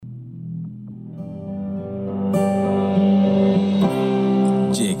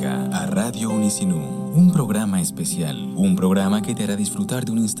Unisinu, un programa especial, un programa que te hará disfrutar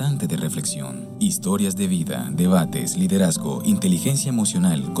de un instante de reflexión. Historias de vida, debates, liderazgo, inteligencia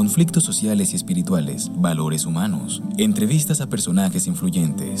emocional, conflictos sociales y espirituales, valores humanos, entrevistas a personajes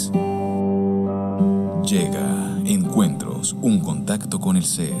influyentes. Llega Encuentros, un contacto con el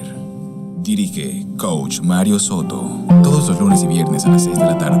ser. Dirige Coach Mario Soto, todos los lunes y viernes a las 6 de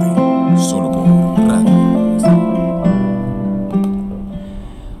la tarde, solo por Radio.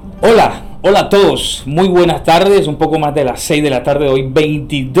 Hola a todos, muy buenas tardes, un poco más de las 6 de la tarde de hoy,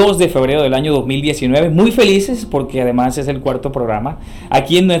 22 de febrero del año 2019, muy felices porque además es el cuarto programa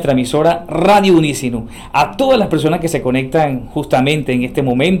aquí en nuestra emisora Radio Unisinu. A todas las personas que se conectan justamente en este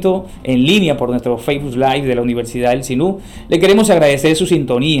momento en línea por nuestro Facebook Live de la Universidad del Sinú, le queremos agradecer su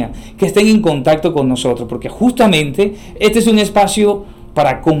sintonía, que estén en contacto con nosotros, porque justamente este es un espacio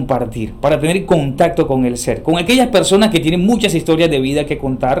para compartir, para tener contacto con el ser, con aquellas personas que tienen muchas historias de vida que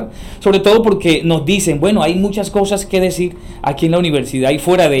contar, sobre todo porque nos dicen, bueno, hay muchas cosas que decir aquí en la universidad y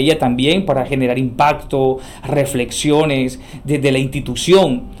fuera de ella también para generar impacto, reflexiones desde la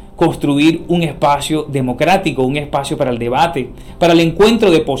institución, construir un espacio democrático, un espacio para el debate, para el encuentro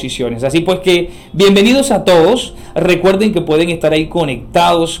de posiciones. Así pues que bienvenidos a todos. Recuerden que pueden estar ahí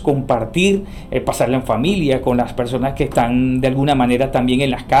conectados, compartir, pasarla en familia con las personas que están de alguna manera también en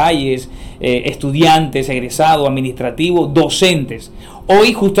las calles, estudiantes, egresados, administrativos, docentes.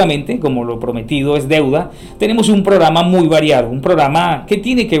 Hoy justamente, como lo prometido es deuda, tenemos un programa muy variado, un programa que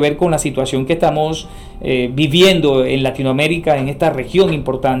tiene que ver con la situación que estamos viviendo en Latinoamérica, en esta región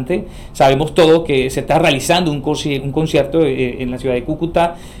importante. Sabemos todos que se está realizando un concierto en la ciudad de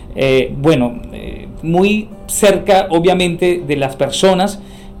Cúcuta, muy cerca obviamente de las personas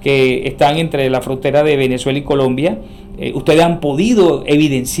que están entre la frontera de Venezuela y Colombia. Ustedes han podido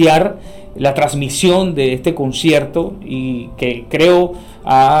evidenciar la transmisión de este concierto y que creo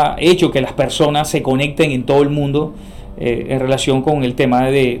ha hecho que las personas se conecten en todo el mundo en relación con el tema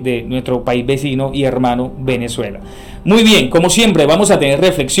de nuestro país vecino y hermano Venezuela. Muy bien, como siempre vamos a tener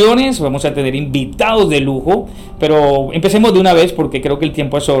reflexiones, vamos a tener invitados de lujo, pero empecemos de una vez porque creo que el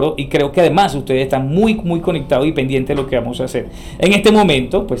tiempo es oro y creo que además ustedes están muy conectados y pendientes de lo que vamos a hacer. En este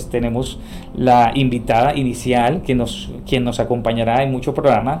momento pues tenemos la invitada inicial quien nos acompañará en muchos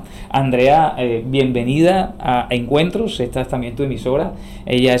programas. Andrea, bienvenida a Encuentros, esta es también tu emisora.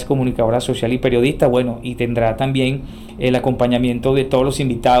 Ella es comunicadora social y periodista, y tendrá también el acompañamiento de todos los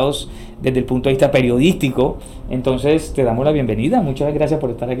invitados desde el punto de vista periodístico. Entonces te damos la bienvenida, muchas gracias por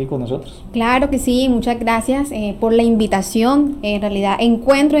estar aquí con nosotros. Claro que sí, muchas gracias por la invitación. En realidad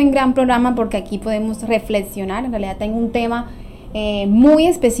encuentro un gran programa porque aquí podemos reflexionar. En realidad tengo un tema muy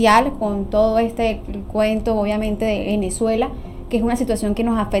especial con todo este cuento obviamente de Venezuela, que es una situación que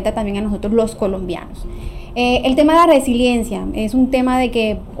nos afecta también a nosotros los colombianos. El tema de la resiliencia es un tema de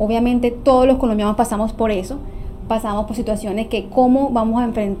que obviamente todos los colombianos pasamos por eso. Pasamos por situaciones que cómo vamos a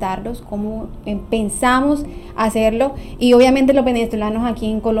enfrentarlos, cómo pensamos hacerlo, y obviamente los venezolanos aquí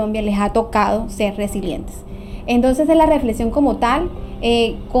en Colombia les ha tocado ser resilientes. Entonces es la reflexión como tal,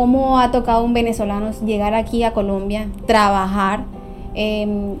 cómo ha tocado a un venezolano llegar aquí a Colombia, trabajar,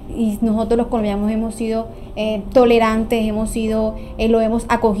 y nosotros los colombianos hemos sido tolerantes, lo hemos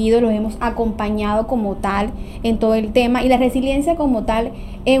acogido, los hemos acompañado como tal en todo el tema, y la resiliencia como tal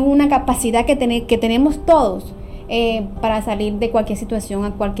es una capacidad que tenemos todos. Para salir de cualquier situación,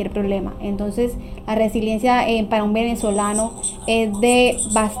 a cualquier problema. Entonces la resiliencia para un venezolano es de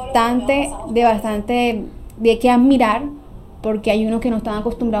que admirar, porque hay unos que no están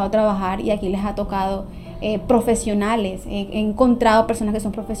acostumbrados a trabajar y aquí les ha tocado profesionales. He encontrado personas que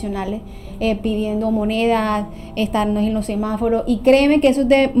son profesionales pidiendo monedas, estarnos en los semáforos, y créeme que eso es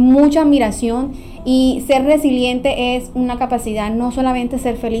de mucha admiración. Y ser resiliente es una capacidad, no solamente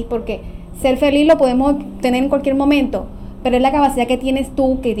ser feliz, porque ser feliz lo podemos tener en cualquier momento, pero es la capacidad que tienes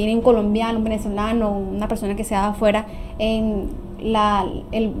tú, que tiene un colombiano, un venezolano, una persona que sea de afuera, en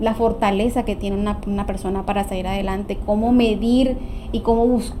la fortaleza que tiene una persona para salir adelante, cómo medir y cómo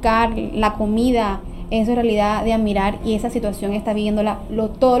buscar la comida. Eso es realidad de admirar, y esa situación está viviendo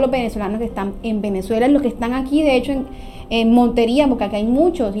todos los venezolanos que están en Venezuela, los que están aquí, de hecho en Montería, porque acá hay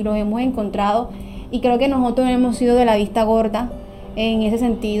muchos y los hemos encontrado, y creo que nosotros hemos sido de la vista gorda. En ese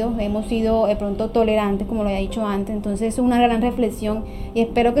sentido, hemos sido de pronto tolerantes, como lo había dicho antes. Entonces es una gran reflexión, y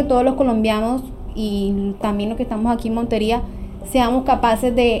espero que todos los colombianos y también los que estamos aquí en Montería seamos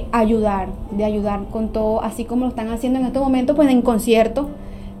capaces de ayudar con todo, así como lo están haciendo en estos momentos, pues en concierto,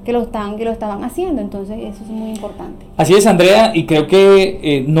 que lo estaban haciendo. Entonces eso es muy importante. Así es, Andrea, y creo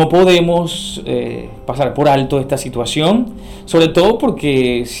que no podemos pasar por alto esta situación, sobre todo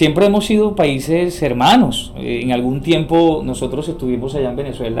porque siempre hemos sido países hermanos. En algún tiempo nosotros estuvimos allá en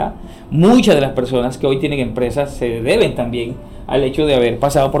Venezuela. Muchas de las personas que hoy tienen empresas se deben también al hecho de haber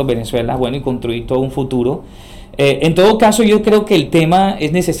pasado por Venezuela, bueno, y construir todo un futuro. En todo caso, yo creo que el tema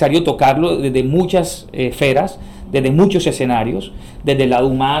es necesario tocarlo desde muchas esferas, desde muchos escenarios, desde el lado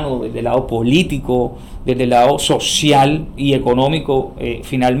humano, desde el lado político, desde el lado social y económico,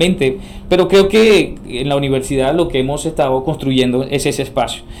 finalmente. Pero creo que en la universidad lo que hemos estado construyendo es ese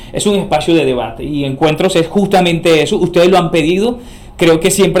espacio. Es un espacio de debate, y Encuentros es justamente eso. Ustedes lo han pedido. Creo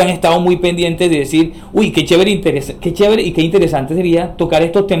que siempre han estado muy pendientes de decir, uy, qué chévere y qué interesante sería tocar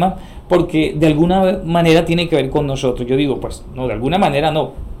estos temas, porque de alguna manera tiene que ver con nosotros. Yo digo, pues no, de alguna manera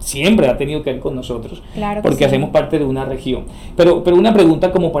no, siempre ha tenido que ver con nosotros, claro, porque sí, hacemos parte de una región. Pero una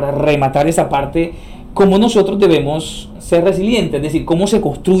pregunta como para rematar esa parte: ¿cómo nosotros debemos ser resilientes? Es decir, ¿cómo se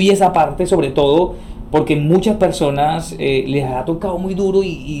construye esa parte, sobre todo porque muchas personas les ha tocado muy duro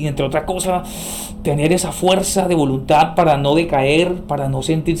y entre otras cosas, tener esa fuerza de voluntad para no decaer, para no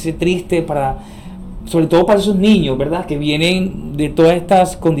sentirse triste, sobre todo para esos niños, ¿verdad?, que vienen de todas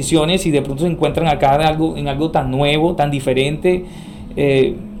estas condiciones y de pronto se encuentran acá en algo tan nuevo, tan diferente?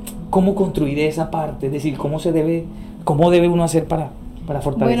 ¿Cómo construir esa parte? Es decir, ¿cómo debe uno hacer para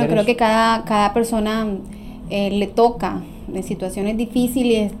fortalecer Bueno, creo eso? que cada persona le toca de situaciones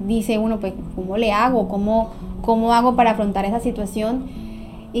difíciles, dice uno, pues, ¿cómo le hago? ¿Cómo hago para afrontar esa situación?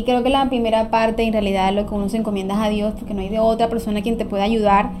 Y creo que la primera parte, en realidad, lo que uno se encomienda es a Dios, porque no hay de otra persona quien te pueda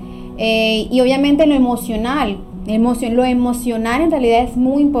ayudar. Y obviamente lo emocional en realidad es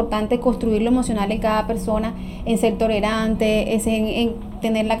muy importante, construir lo emocional de cada persona, en ser tolerante, en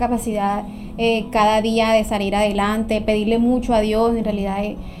tener la capacidad cada día de salir adelante, pedirle mucho a Dios. En realidad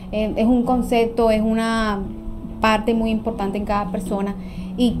es un concepto, es una parte muy importante en cada persona,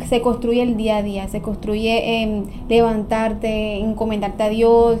 y se construye el día a día, se construye en levantarte, en encomendarte a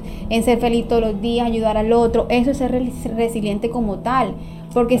Dios, en ser feliz todos los días, ayudar al otro. Eso es ser resiliente como tal,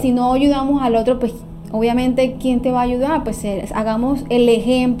 porque si no ayudamos al otro, pues obviamente ¿quién te va a ayudar? Pues hagamos el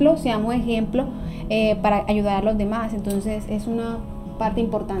ejemplo, seamos ejemplo para ayudar a los demás. Entonces es una parte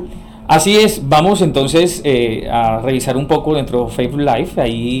importante. Así es, vamos entonces a revisar un poco dentro de Facebook Live.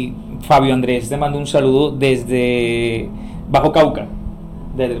 Ahí Fabio Andrés te manda un saludo desde Bajo Cauca,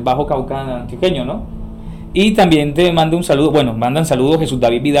 desde el Bajo Cauca antioqueño, ¿no? Y también te manda un saludo, mandan saludos Jesús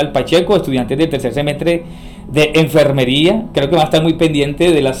David Vidal Pacheco, estudiante del tercer semestre de enfermería. Creo que va a estar muy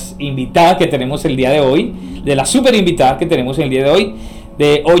pendiente de las invitadas que tenemos el día de hoy, de las super invitadas que tenemos el día de hoy.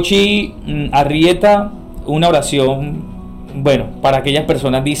 De Ochi Arrieta, una oración. Bueno, para aquellas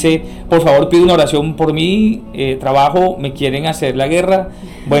personas, dice, por favor pido una oración por mí, trabajo, me quieren hacer la guerra.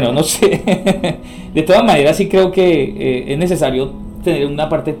 Bueno, no sé. De todas maneras, sí creo que es necesario tener una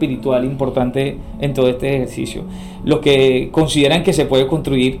parte espiritual importante en todo este ejercicio. Los que consideran que se puede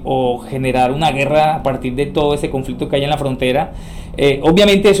construir o generar una guerra a partir de todo ese conflicto que hay en la frontera,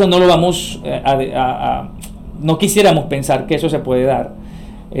 obviamente eso no lo vamos no quisiéramos pensar que eso se puede dar.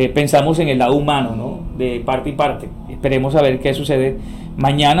 Pensamos en el lado humano, ¿no?, de parte y parte. Esperemos a ver qué sucede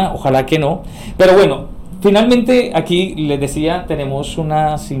mañana, ojalá que no. Pero bueno, finalmente aquí les decía, tenemos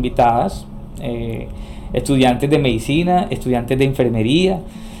unas invitadas, estudiantes de medicina, estudiantes de enfermería.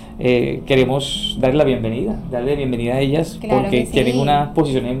 Queremos darle bienvenida a ellas, claro, porque sí, tienen una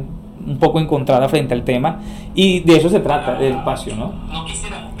posición un poco encontrada frente al tema, y de eso se trata, del espacio, ¿no?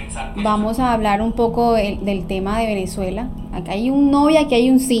 Vamos a hablar un poco del tema de Venezuela. Acá hay un no y aquí hay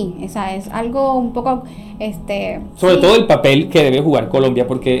un sí. Esa es algo un poco sobre sí. todo el papel que debe jugar Colombia,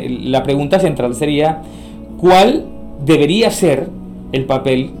 porque la pregunta central sería: ¿cuál debería ser el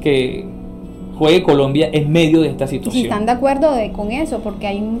papel que juegue Colombia en medio de esta situación? Si están de acuerdo con eso, porque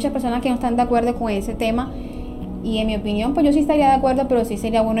hay muchas personas que no están de acuerdo con ese tema, y en mi opinión, pues yo sí estaría de acuerdo, pero sí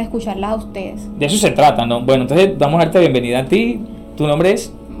sería bueno escucharlas a ustedes. De eso se trata, ¿no? Bueno, entonces vamos a darte bienvenida a ti. ¿Tu nombre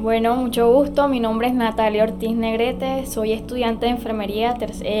es? Bueno, mucho gusto. Mi nombre es Natalia Ortiz Negrete. Soy estudiante de enfermería,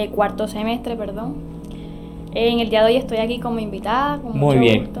 cuarto semestre, perdón. En el día de hoy estoy aquí como invitada. Con Muy mucho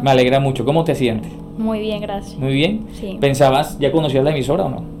bien, gusto. me alegra mucho. ¿Cómo te sientes? Muy bien, gracias. Muy bien. Sí. ¿Ya conocías la emisora o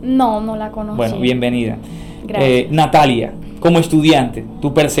no? No la conocí. Bueno, bienvenida. Gracias. Natalia, como estudiante,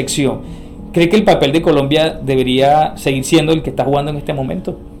 tu percepción, ¿cree que el papel de Colombia debería seguir siendo el que está jugando en este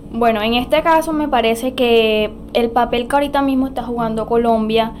momento? Bueno, en este caso me parece que el papel que ahorita mismo está jugando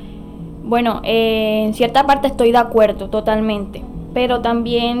Colombia, bueno, en cierta parte estoy de acuerdo totalmente, pero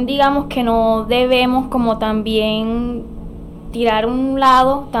también digamos que no debemos como también tirar a un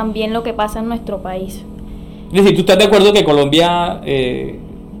lado también lo que pasa en nuestro país. Es decir, ¿tú estás de acuerdo que Colombia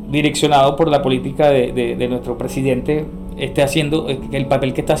direccionado por la política de nuestro presidente, esté haciendo, el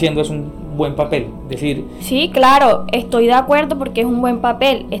papel que está haciendo es un buen papel, es decir... Sí, claro, estoy de acuerdo porque es un buen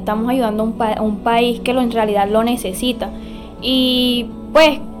papel, estamos ayudando a un país que en realidad lo necesita, y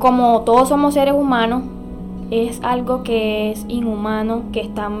pues como todos somos seres humanos, es algo que es inhumano, que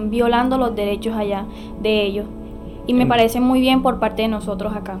están violando los derechos allá de ellos, y me parece muy bien por parte de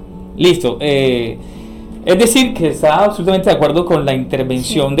nosotros acá. Listo, es decir, que está absolutamente de acuerdo con la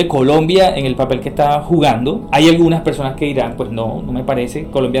intervención de Colombia en el papel que está jugando. Hay algunas personas que dirán, pues no me parece,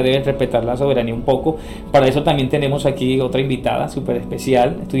 Colombia debe respetar la soberanía un poco. Para eso también tenemos aquí otra invitada súper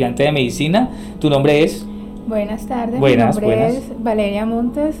especial, estudiante de medicina. ¿Tu nombre es? Buenas tardes, buenas, mi nombre es Valeria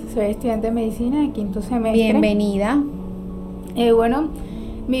Montes, soy estudiante de medicina de quinto semestre. Bienvenida. Bueno,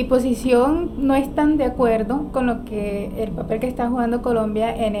 mi posición no es tan de acuerdo con lo que el papel que está jugando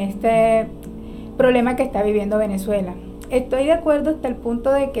Colombia en este problema que está viviendo Venezuela. Estoy de acuerdo hasta el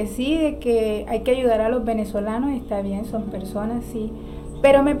punto de que sí, de que hay que ayudar a los venezolanos, está bien, son personas, sí,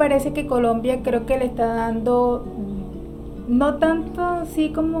 pero me parece que Colombia creo que le está dando, no tanto, sí,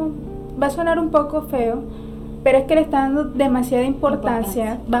 como, va a sonar un poco feo, pero es que le está dando demasiada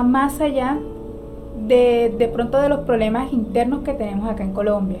importancia, va más allá de pronto de los problemas internos que tenemos acá en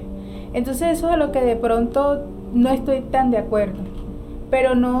Colombia. Entonces eso es a lo que de pronto no estoy tan de acuerdo,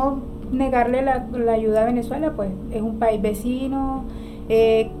 pero no negarle la ayuda a Venezuela, pues es un país vecino,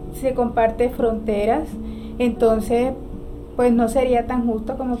 se comparte fronteras, entonces pues no sería tan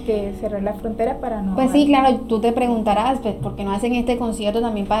justo como que cerrar la frontera para no... Pues sí, claro, tú te preguntarás, pues, ¿por qué no hacen este concierto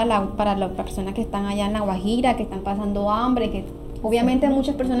también para las personas que están allá en La Guajira, que están pasando hambre, que obviamente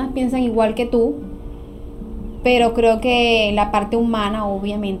muchas personas piensan igual que tú, pero creo que la parte humana,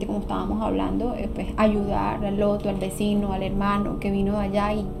 obviamente, como estábamos hablando, pues ayudar al otro, al vecino, al hermano que vino de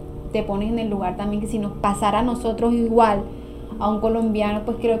allá, y te pones en el lugar también que si nos pasara a nosotros igual, a un colombiano,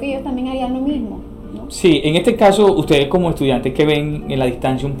 pues creo que ellos también harían lo mismo, ¿no? Sí, en este caso, ustedes como estudiantes que ven en la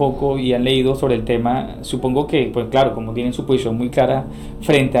distancia un poco y han leído sobre el tema, supongo que, pues claro, como tienen su posición muy clara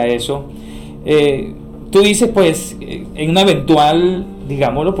frente a eso, tú dices, pues, en una eventual,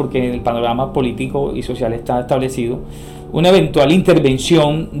 digámoslo, porque en el panorama político y social está establecido, una eventual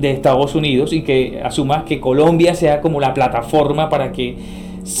intervención de Estados Unidos, y que asumas que Colombia sea como la plataforma para que,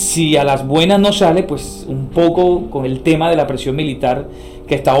 si a las buenas no sale, pues un poco con el tema de la presión militar,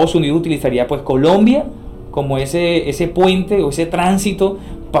 que Estados Unidos utilizaría pues Colombia como ese puente o ese tránsito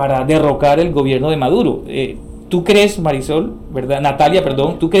para derrocar el gobierno de Maduro. ¿Tú crees, Marisol, verdad, Natalia,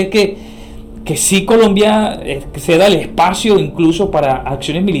 perdón, tú crees que sí Colombia se da el espacio incluso para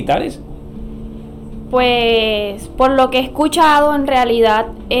acciones militares? Pues por lo que he escuchado, en realidad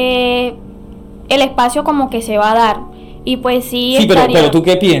el espacio como que se va a dar. Y pues sí, pero ¿tú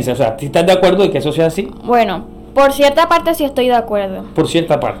qué piensas? O sea, ¿tú estás de acuerdo de que eso sea así? Bueno, por cierta parte sí estoy de acuerdo. Por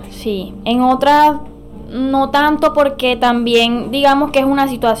cierta parte. Sí, en otra no tanto, porque también digamos que es una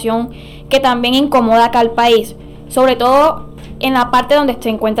situación que también incomoda acá al país, sobre todo en la parte donde se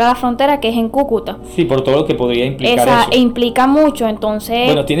encuentra la frontera, que es en Cúcuta. Sí, por todo lo que podría implicar eso. Implica mucho, entonces...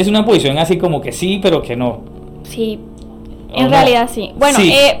 Bueno, tienes una posición así como que sí, pero que no. Sí, en realidad sí. Bueno,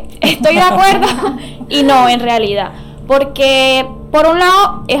 sí. Estoy de acuerdo y no, en realidad. Porque por un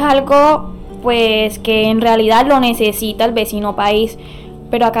lado es algo pues que en realidad lo necesita el vecino país,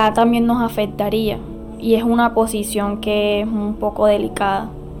 pero acá también nos afectaría, y es una posición que es un poco delicada.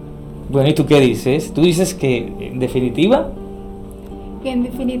 Bueno, ¿y tú qué dices? ¿Tú dices que en definitiva? Que en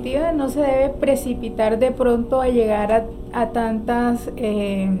definitiva no se debe precipitar de pronto a llegar a tantos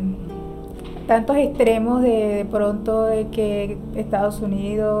extremos de pronto de que Estados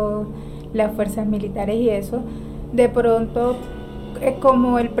Unidos, las fuerzas militares y eso, de pronto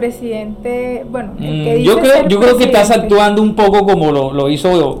como el presidente, bueno, el que dice yo creo que estás actuando un poco como lo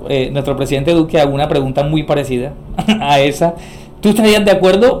hizo nuestro presidente Duque, a una pregunta muy parecida a esa. ¿Tú estarías de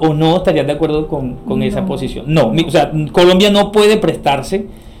acuerdo o no estarías de acuerdo con esa posición? No, o sea, Colombia no puede prestarse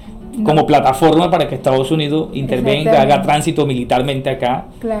como plataforma para que Estados Unidos intervenga, haga tránsito militarmente acá.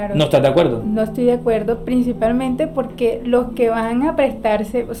 Claro. ¿No estás de acuerdo? No estoy de acuerdo, principalmente porque los que van a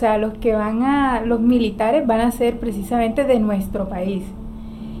prestarse, o sea, los militares van a ser precisamente de nuestro país.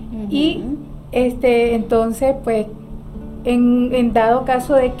 Y entonces, pues, en dado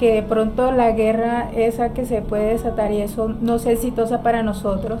caso de que de pronto la guerra esa que se puede desatar y eso no sea exitosa para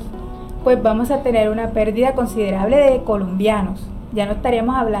nosotros, pues vamos a tener una pérdida considerable de colombianos. Ya no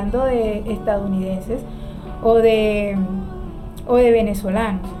estaríamos hablando de estadounidenses o de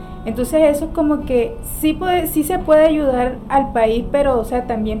venezolanos. Entonces eso es como que sí se puede ayudar al país, pero o sea,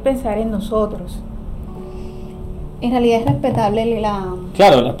 también pensar en nosotros. En realidad es respetable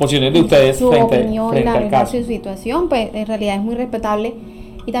las posiciones de ustedes su frente opinión, al caso. su situación, pues en realidad es muy respetable.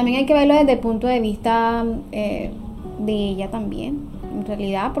 Y también hay que verlo desde el punto de vista de ella también, en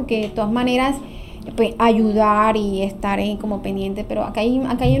realidad, porque de todas maneras, pues ayudar y estar como pendiente, pero acá hay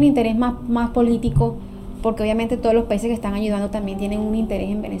un interés más político, porque obviamente todos los países que están ayudando también tienen un interés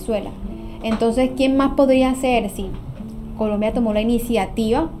en Venezuela. Entonces, ¿quién más podría hacer? Si Colombia tomó la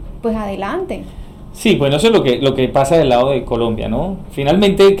iniciativa, pues adelante. Sí, bueno, eso es lo que pasa del lado de Colombia, ¿no?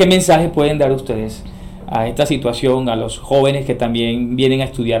 Finalmente, ¿qué mensaje pueden dar ustedes a esta situación, a los jóvenes que también vienen a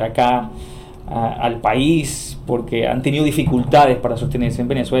estudiar acá, al país, porque han tenido dificultades para sostenerse en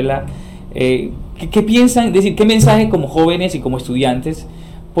Venezuela? ¿Qué piensan? Es decir, ¿qué mensaje como jóvenes y como estudiantes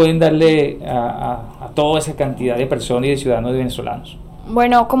pueden darle a toda esa cantidad de personas y de ciudadanos venezolanos?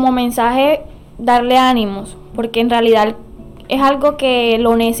 Bueno, como mensaje, darle ánimos, porque en realidad es algo que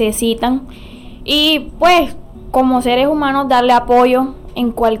lo necesitan. Y pues, como seres humanos, darle apoyo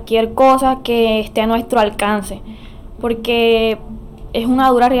en cualquier cosa que esté a nuestro alcance, porque es una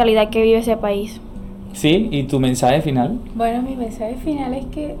dura realidad que vive ese país. Sí, ¿y tu mensaje final? Bueno, mi mensaje final es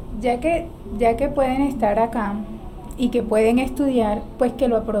que ya que pueden estar acá y que pueden estudiar, pues que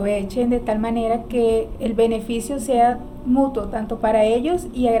lo aprovechen de tal manera que el beneficio sea mutuo, tanto para ellos,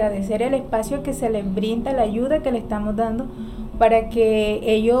 y agradecer el espacio que se les brinda, la ayuda que le estamos dando, para que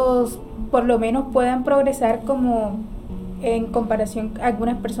ellos por lo menos puedan progresar como en comparación a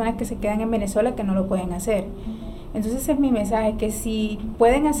algunas personas que se quedan en Venezuela que no lo pueden hacer. Entonces ese es mi mensaje, que si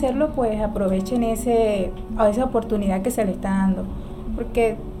pueden hacerlo, pues aprovechen esa oportunidad que se les está dando,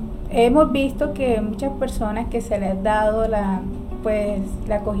 porque hemos visto que muchas personas que se les ha dado la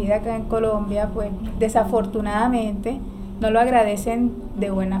acogida acá en Colombia, pues desafortunadamente no lo agradecen de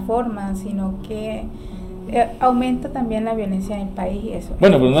buena forma, sino que aumenta también la violencia en el país y eso.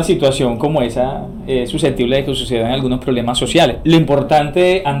 Bueno, pero una situación como esa es susceptible de que sucedan algunos problemas sociales. Lo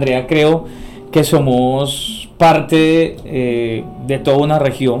importante, Andrea, creo que somos parte de toda una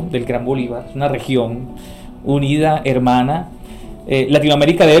región del Gran Bolívar, una región unida, hermana.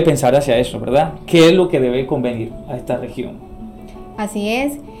 Latinoamérica debe pensar hacia eso, ¿verdad? ¿Qué es lo que debe convenir a esta región? Así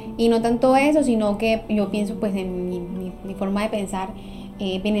es, y no tanto eso, sino que yo pienso, pues en mi forma de pensar,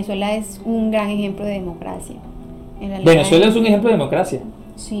 Venezuela es un gran ejemplo de democracia. Venezuela es un ejemplo de democracia.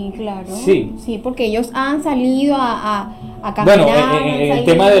 Sí, claro. Sí, porque ellos han salido a caminar. Bueno, el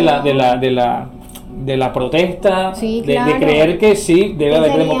tema de la protesta, sí, de claro. creer que sí debe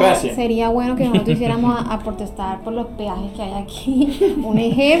haber democracia. Sería bueno que nosotros hiciéramos a protestar por los peajes que hay aquí. Un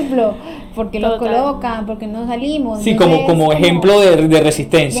ejemplo, porque los colocan, porque no salimos. Sí, entonces, como ejemplo de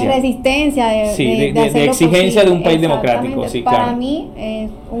resistencia. De resistencia, de exigencia de un país democrático. Sí, para claro. mí es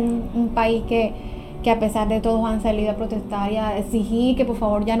un país que a pesar de todo han salido a protestar y a exigir que por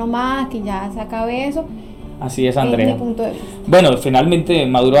favor ya no más, que ya se acabe eso. Así es, Andrea. Es mi punto de vista. Bueno, finalmente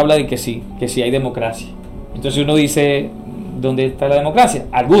Maduro habla de que sí hay democracia. Entonces uno dice, ¿dónde está la democracia?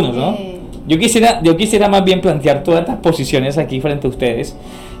 Algunos, ¿no? Yo quisiera más bien plantear todas estas posiciones aquí frente a ustedes,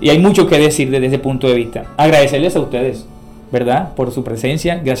 y hay mucho que decir desde ese punto de vista. Agradecerles a ustedes, ¿verdad? Por su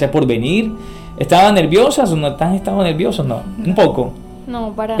presencia, gracias por venir. ¿Estaban nerviosas o no han estado nerviosos? No, un poco.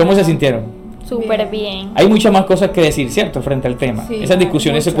 No, para ¿Cómo nada. se sintieron? Súper bien. Hay muchas más cosas que decir, ¿cierto? Frente al tema. Sí, esas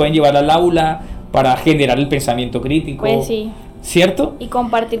discusiones se pueden llevar al aula para generar el pensamiento crítico. Pues sí. ¿Cierto? Y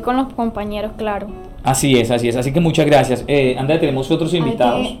compartir con los compañeros, claro. Así es. Así que muchas gracias. Andrea, tenemos otros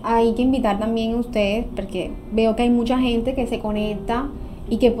invitados. Hay que invitar también a ustedes, porque veo que hay mucha gente que se conecta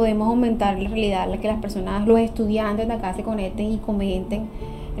y que podemos aumentar la realidad, que las personas, los estudiantes de acá se conecten y comenten.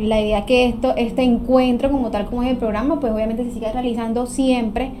 La idea es que este encuentro como tal, como es el programa, pues obviamente se siga realizando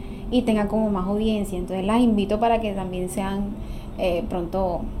siempre y tenga como más audiencia. Entonces las invito para que también sean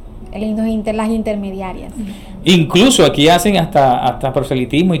pronto las intermediarias. Incluso aquí hacen hasta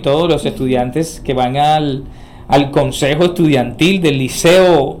proselitismo, y todos los estudiantes que van al consejo estudiantil del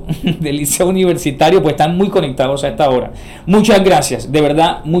liceo universitario, pues están muy conectados a esta hora. Muchas gracias, de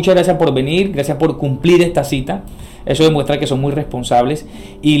verdad, muchas gracias por venir, gracias por cumplir esta cita. Eso demuestra que son muy responsables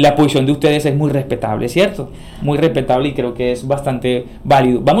y la posición de ustedes es muy respetable, ¿cierto? Muy respetable, y creo que es bastante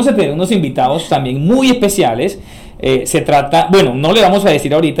válido. Vamos a tener unos invitados también muy especiales. Se trata, bueno, no le vamos a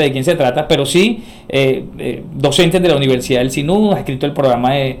decir ahorita de quién se trata, pero sí docentes de la Universidad del SINU, ha escrito el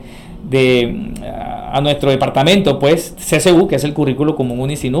programa a nuestro departamento, pues CCU, que es el Currículo Común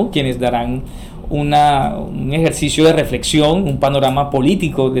UniSINU, quienes darán un ejercicio de reflexión, un panorama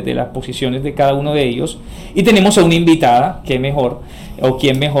político desde las posiciones de cada uno de ellos. Y tenemos a una invitada, quién mejor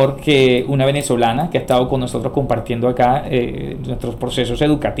que una venezolana que ha estado con nosotros compartiendo acá nuestros procesos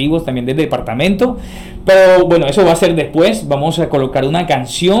educativos también del departamento. Pero bueno, eso va a ser después. Vamos a colocar una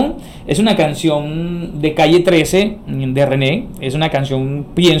canción, es una canción de Calle 13 de René, es una canción,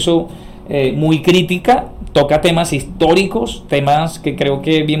 pienso, muy crítica, toca temas históricos, temas que creo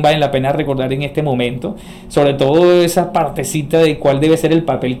que bien valen la pena recordar en este momento, sobre todo esa partecita de cuál debe ser el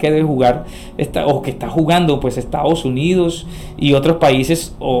papel que debe jugar o que está jugando pues Estados Unidos y otros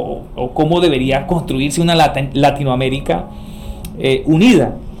países, o cómo debería construirse una Latinoamérica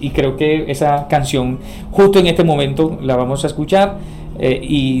unida. Y creo que esa canción justo en este momento la vamos a escuchar,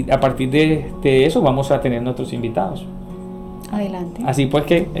 y a partir de eso vamos a tener nuestros invitados. Adelante. Así pues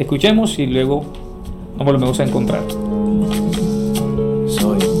que escuchemos y luego nos volvemos a encontrar.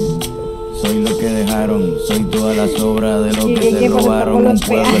 Soy lo que dejaron, soy todas las obras de lo que se robaron. Un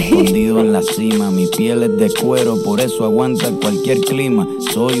pueblo escondido en la cima, mi piel es de cuero, por eso aguanta cualquier clima.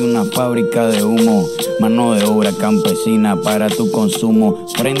 Soy una fábrica de humo, mano de obra campesina para tu consumo.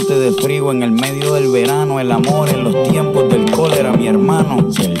 Frente de frío en el medio del verano, el amor en los tiempos del cólera, mi hermano.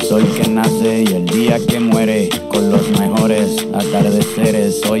 El sol que nace y el día que muere, con los mejores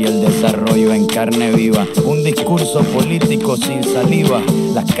atardeceres. Soy el desarrollo en carne viva, un discurso político sin saliva.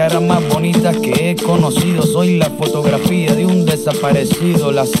 Las caras más bonitas que he conocido, soy la fotografía de un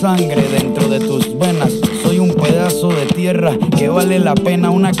desaparecido. La sangre dentro de tus venas, soy un pedazo de tierra que vale la pena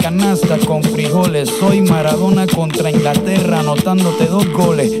una canasta con frijoles. Soy Maradona contra Inglaterra, anotándote 2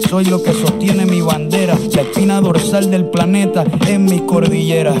 goles. Soy lo que sostiene mi bandera, la espina dorsal del planeta en mi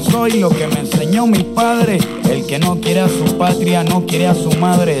cordillera. Soy lo que me enseñó mi padre, el que no quiere a su patria no quiere a su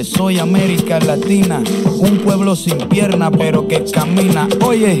madre. Soy América Latina, un pueblo sin pierna pero que camina.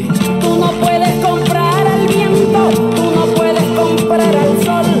 Oye, tú no puedes comprar al viento, tú no puedes comprar al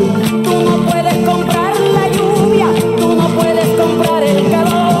sol, tú no puedes comprar la lluvia, tú no puedes comprar el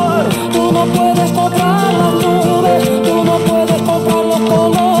calor, tú no puedes comprar las nubes, tú no puedes comprar los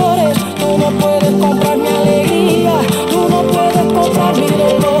colores, tú no puedes comprar mi alegría, tú no puedes comprar mi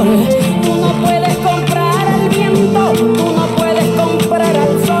dolor, tú no puedes comprar al viento, tú no puedes comprar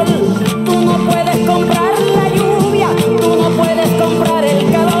al sol, tú no puedes comprar la lluvia, tú no puedes comprar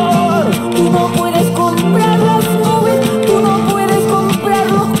el calor, tú no puedes comprar las nubes, tú no puedes comprar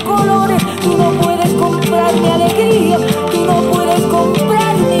los colores, tú no puedes comprar mi alegría, tú no puedes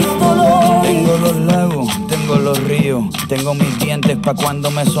comprar mis dolores. tengo los lagos, tengo los ríos, tengo mis dientes pa'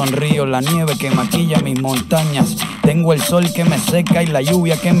 cuando me sonrío, la nieve que maquilla mis montañas, tengo el sol que me seca y la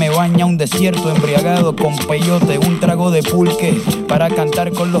lluvia que me baña, un desierto embriagado con peyote, un trago de pulque para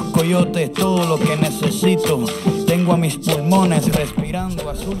cantar con los coyotes, todo lo que necesito. Tengo a mis pulmones respirando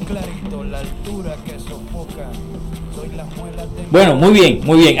azul clarito, la altura que sofoca. Soy las muelas de... Bueno, muy bien,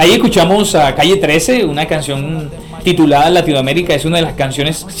 muy bien. Ahí escuchamos a Calle 13, una canción titulada Latinoamérica. Es una de las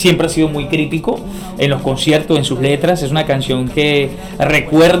canciones, siempre ha sido muy crítico en los conciertos, en sus letras. Es una canción que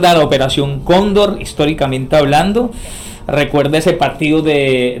recuerda la Operación Cóndor, históricamente hablando. Recuerda ese partido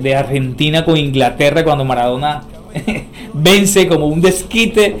de Argentina con Inglaterra cuando Maradona vence como un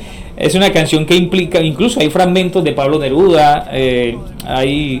desquite. Es una canción que implica, incluso hay fragmentos de Pablo Neruda,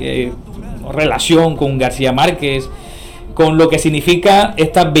 hay relación con García Márquez, con lo que significa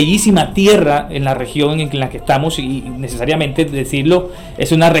esta bellísima tierra en la región en la que estamos, y necesariamente decirlo,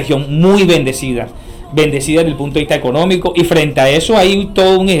 es una región muy bendecida desde el punto de vista económico, y frente a eso hay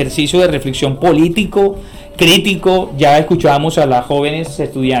todo un ejercicio de reflexión político, crítico. Ya escuchábamos a las jóvenes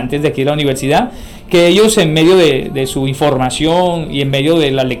estudiantes de aquí de la universidad, que ellos en medio de su información y en medio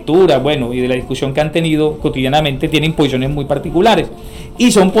de la lectura, bueno, y de la discusión que han tenido cotidianamente, tienen posiciones muy particulares,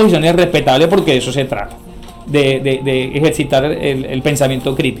 y son posiciones respetables porque de eso se trata, de ejercitar el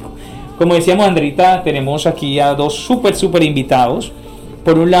pensamiento crítico. Como decíamos, Andrita, tenemos aquí a 2 súper invitados.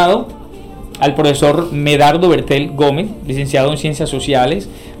 Por un lado, al profesor Medardo Bertel Gómez, licenciado en Ciencias Sociales,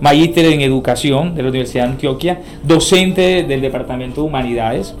 magíster en Educación de la Universidad de Antioquia, docente del Departamento de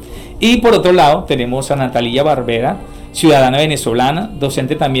Humanidades. Y por otro lado tenemos a Natalia Barbera, ciudadana venezolana,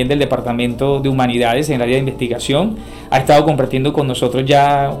 docente también del Departamento de Humanidades en el área de investigación. Ha estado compartiendo con nosotros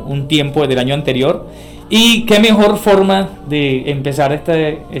ya un tiempo desde el año anterior. Y qué mejor forma de empezar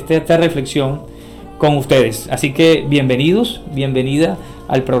esta reflexión con ustedes. Así que bienvenidos, bienvenida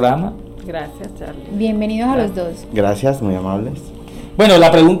al programa. Gracias, Charlie. Bienvenidos a los dos. Gracias, muy amables. Bueno,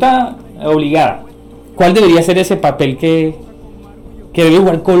 la pregunta obligada: ¿cuál debería ser ese papel que debe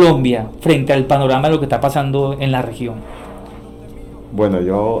jugar Colombia frente al panorama de lo que está pasando en la región? Bueno,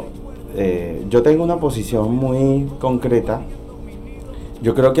 yo tengo una posición muy concreta.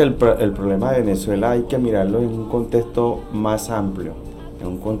 Yo creo que el problema de Venezuela hay que mirarlo en un contexto más amplio, en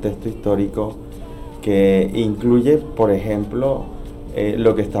un contexto histórico que incluye, por ejemplo,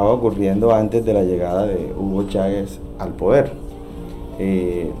 lo que estaba ocurriendo antes de la llegada de Hugo Chávez al poder.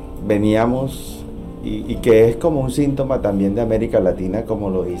 Veníamos, y que es como un síntoma también de América Latina, como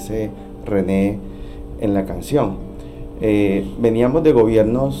lo dice René en la canción. Veníamos de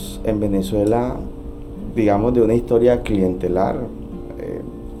gobiernos en Venezuela digamos, de una historia clientelar,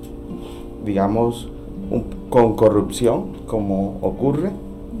 digamos, con corrupción, como ocurre,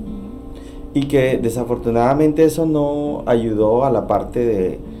 y que desafortunadamente eso no ayudó a la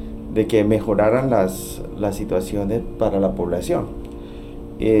parte de que mejoraran las situaciones para la población.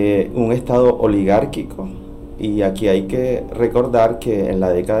 Un estado oligárquico, y aquí hay que recordar que en la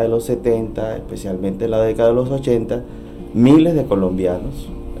década de los 70, especialmente en la década de los 80, miles de colombianos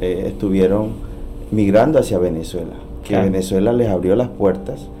estuvieron migrando hacia Venezuela, que Venezuela les abrió las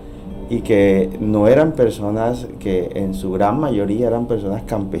puertas, y que no eran personas, que en su gran mayoría eran personas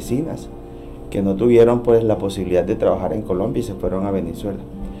campesinas, que no tuvieron pues la posibilidad de trabajar en Colombia y se fueron a Venezuela.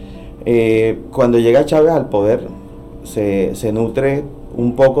 Cuando llega Chávez al poder, se nutre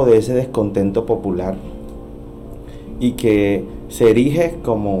un poco de ese descontento popular, y que se erige,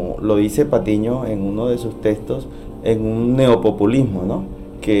 como lo dice Patiño en uno de sus textos, en un neopopulismo, ¿no?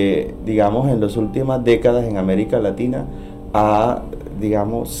 Que, digamos, en las últimas décadas en América Latina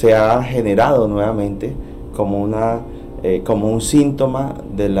se ha generado nuevamente como un síntoma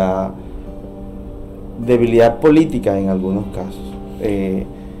de la debilidad política en algunos casos.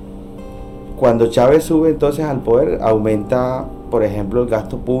 Cuando Chávez sube entonces al poder, aumenta, por ejemplo, el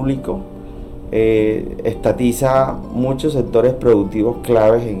gasto público, estatiza muchos sectores productivos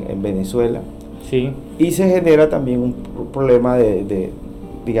claves en Venezuela, sí, y se genera también un problema de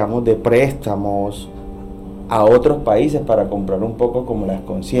préstamos a otros países para comprar un poco como las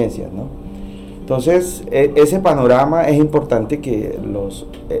conciencias, ¿no? Entonces, ese panorama es importante que los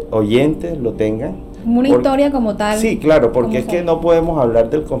oyentes lo tengan. Una historia como tal. Sí, claro, porque es que no podemos hablar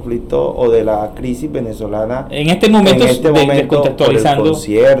del conflicto o de la crisis venezolana en este momento, descontextualizando por el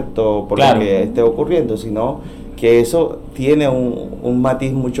concierto, por lo que esté ocurriendo, sino que eso tiene un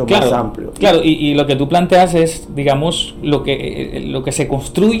matiz mucho más amplio. Claro, y lo que tú planteas es, digamos, lo que se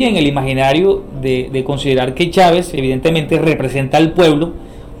construye en el imaginario de considerar que Chávez evidentemente representa al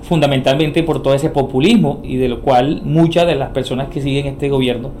pueblo, fundamentalmente por todo ese populismo, y de lo cual muchas de las personas que siguen este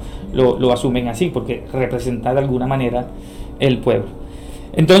gobierno lo asumen así, porque representa de alguna manera el pueblo.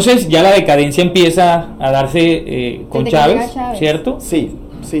 Entonces ya la decadencia empieza a darse con Chávez, ¿cierto? Sí,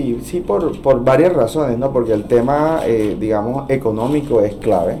 por varias razones, ¿no? Porque el tema, económico es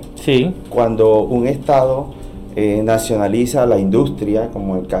clave. Sí. Cuando un Estado nacionaliza la industria,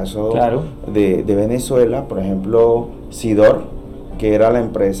 como el caso de Venezuela, por ejemplo, Sidor, que era la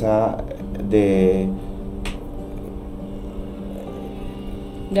empresa de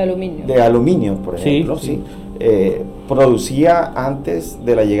aluminio, por ejemplo, producía antes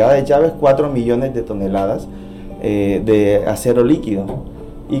de la llegada de Chávez 4 millones de toneladas de acero líquido,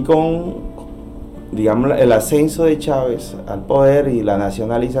 y con, digamos, el ascenso de Chávez al poder y la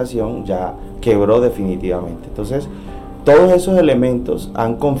nacionalización ya quebró definitivamente. Entonces, todos esos elementos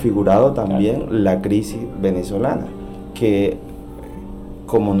han configurado también la crisis venezolana, que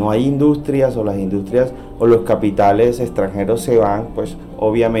como no hay industrias, o las industrias o los capitales extranjeros se van, pues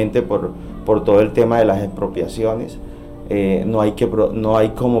obviamente por todo el tema de las expropiaciones, no hay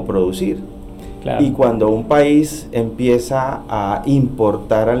cómo producir. Claro. Y cuando un país empieza a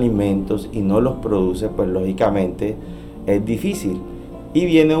importar alimentos y no los produce, pues lógicamente es difícil. Y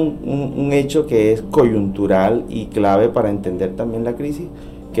viene un hecho que es coyuntural y clave para entender también la crisis,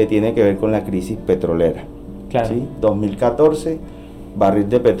 que tiene que ver con la crisis petrolera. Claro. ¿Sí? 2014, barril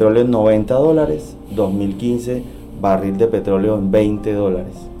de petróleo en $90, 2015, barril de petróleo en $20.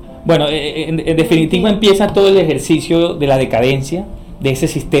 Bueno, en definitiva empieza todo el ejercicio de la decadencia de ese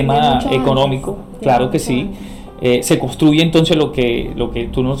sistema económico, claro que sí. Se construye entonces lo que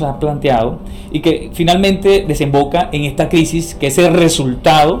tú nos has planteado, y que finalmente desemboca en esta crisis, que es el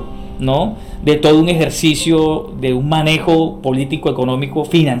resultado, ¿no?, de todo un ejercicio de un manejo político, económico,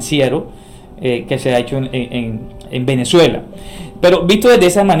 financiero que se ha hecho en Venezuela. Pero visto desde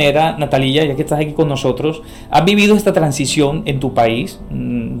esa manera, Natalia, ya que estás aquí con nosotros, ¿has vivido esta transición en tu país?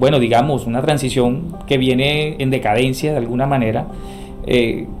 Bueno, digamos, una transición que viene en decadencia de alguna manera.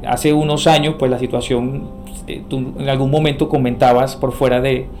 Hace unos años, pues la situación, tú en algún momento comentabas por fuera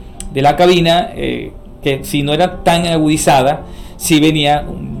de la cabina, que si no era tan agudizada, sí venía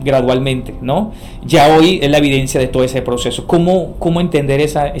gradualmente, ¿no? Ya hoy es la evidencia de todo ese proceso. ¿Cómo entender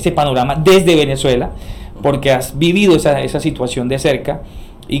ese panorama desde Venezuela? Porque has vivido esa situación de cerca,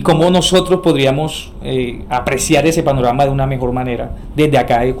 y cómo nosotros podríamos apreciar ese panorama de una mejor manera desde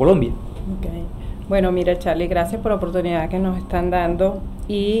acá de Colombia. Okay. Bueno, mira, Charlie, gracias por la oportunidad que nos están dando,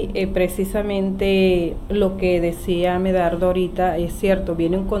 y precisamente lo que decía Medardo ahorita es cierto.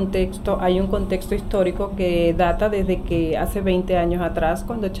 Hay un contexto histórico que data desde que hace 20 años atrás,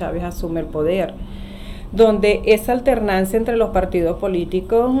 cuando Chávez asume el poder, donde esa alternancia entre los partidos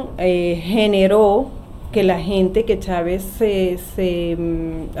políticos generó que la gente, que Chávez se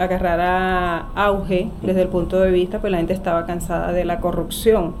agarrara auge desde el punto de vista, pues la gente estaba cansada de la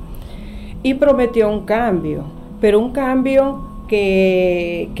corrupción y prometió un cambio, pero un cambio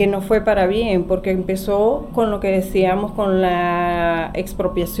que no fue para bien, porque empezó con lo que decíamos, con las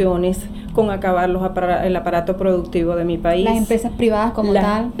expropiaciones, con acabar el aparato productivo de mi país. Las empresas privadas como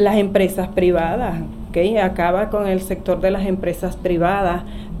tal. Las empresas privadas, ¿okay? Acaba con el sector de las empresas privadas.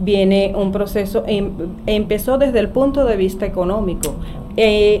 Viene un proceso, empezó desde el punto de vista económico,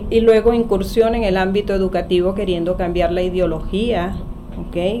 y luego incursión en el ámbito educativo, queriendo cambiar la ideología,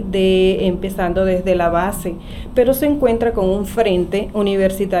 ¿okay? Empezando desde la base, pero se encuentra con un frente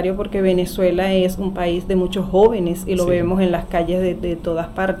universitario, porque Venezuela es un país de muchos jóvenes y lo vemos en las calles de todas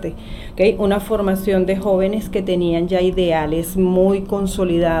partes, ¿okay? Una formación de jóvenes que tenían ya ideales muy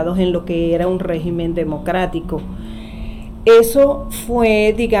consolidados en lo que era un régimen democrático. Eso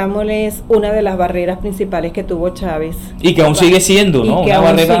fue, digámosles, una de las barreras principales que tuvo Chávez. Y que aún sigue siendo, ¿no? Y que una aún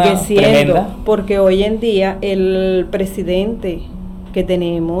barrera sigue siendo, tremenda. porque hoy en día el presidente que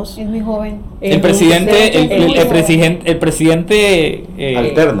tenemos es muy joven. El presidente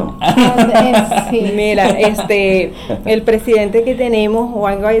alterno. Sí. Mira, el presidente que tenemos,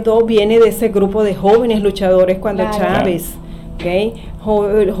 Juan Guaidó, viene de ese grupo de jóvenes luchadores cuando Chávez, ¿okay?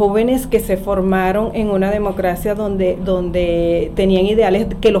 Jóvenes que se formaron en una democracia donde tenían ideales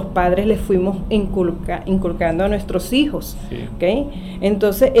que los padres les fuimos inculcando a nuestros hijos, ¿okay?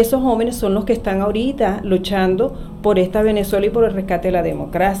 Entonces esos jóvenes son los que están ahorita luchando por esta Venezuela y por el rescate de la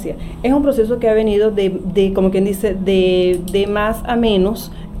democracia. Es un proceso que ha venido de como quien dice, de más a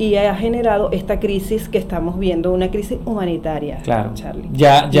menos, y ha generado esta crisis que estamos viendo, una crisis humanitaria. Claro, Charlie.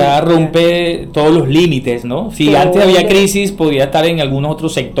 Ya rompe todos los límites, ¿no? Si antes había crisis, podía estar en algunos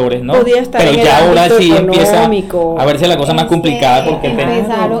otros sectores, ¿no? Podía estar pero en ya el ahora ámbito sí económico. empieza a verse la cosa más complicada, porque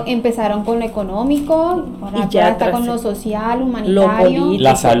empezaron con lo económico, ahora ya está con lo social, humanitario, lo político,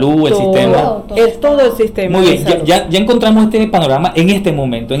 la salud, el sistema. Todo el sistema. Muy bien, ya encontramos este panorama en este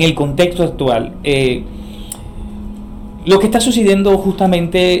momento, en el contexto actual. Lo que está sucediendo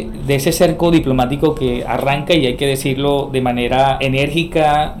justamente de ese cerco diplomático que arranca, y hay que decirlo de manera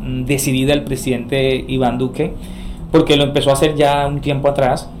enérgica, decidida, el presidente Iván Duque, porque lo empezó a hacer ya un tiempo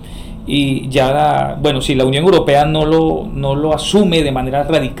atrás, y ya, si la Unión Europea no lo asume de manera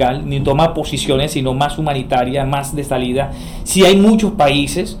radical, ni toma posiciones, sino más humanitarias, más de salida, sí hay muchos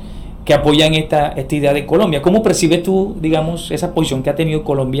países que apoyan esta idea de Colombia. ¿Cómo percibes tú, digamos, esa posición que ha tenido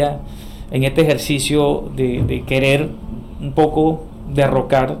Colombia en este ejercicio de querer un poco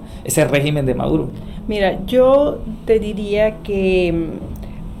derrocar ese régimen de Maduro? Mira, yo te diría que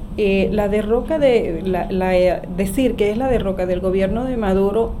la derroca decir que es la derroca del gobierno de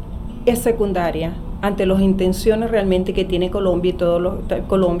Maduro es secundaria ante las intenciones realmente que tiene Colombia y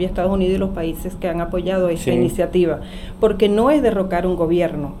Colombia, Estados Unidos y los países que han apoyado esta iniciativa, porque no es derrocar un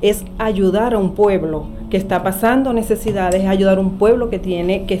gobierno, es ayudar a un pueblo que está pasando necesidades, ayudar a un pueblo que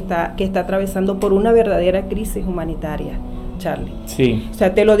está atravesando por una verdadera crisis humanitaria, Charlie. Sí. O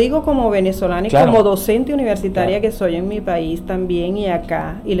sea, te lo digo como venezolana y como docente universitaria que soy en mi país también y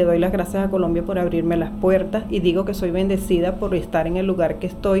acá, y le doy las gracias a Colombia por abrirme las puertas, y digo que soy bendecida por estar en el lugar que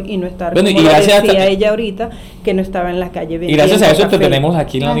estoy y no estar, como lo decía ella ahorita, que no estaba en la calle vendiendo. Y gracias a eso café. te tenemos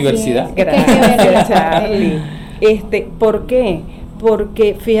aquí en la universidad. Gracias, Charlie. ¿Por qué?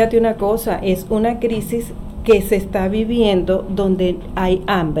 Porque fíjate una cosa, es una crisis que se está viviendo donde hay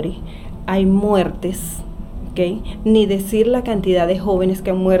hambre, hay muertes, ¿okay? Ni decir la cantidad de jóvenes que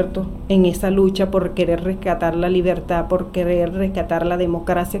han muerto en esa lucha por querer rescatar la libertad, por querer rescatar la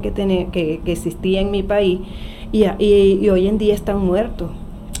democracia que existía en mi país, y hoy en día están muertos.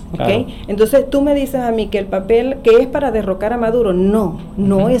 ¿Okay? Claro. Entonces tú me dices a mí que el papel que es para derrocar a Maduro,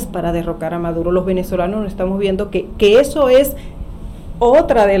 no es para derrocar a Maduro. Los venezolanos estamos viendo que eso es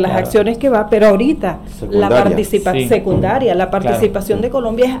otra de las acciones que va, pero ahorita la participación secundaria, la participación de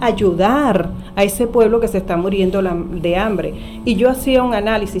Colombia es ayudar a ese pueblo que se está muriendo de hambre. Y yo hacía un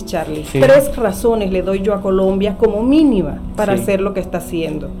análisis, Charlie, 3 razones le doy yo a Colombia como mínima para hacer lo que está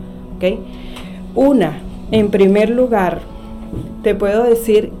haciendo, ¿okay? Una, en primer lugar, te puedo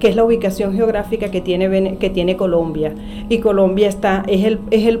decir que es la ubicación geográfica que tiene Colombia, y Colombia es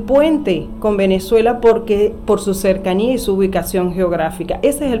el puente con Venezuela por su cercanía y su ubicación geográfica.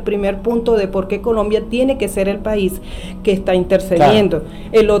 Ese es el primer punto de por qué Colombia tiene que ser el país que está intercediendo.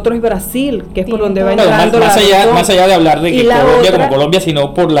 El otro es Brasil, que es por donde va entrando más allá de hablar de que Colombia como Colombia,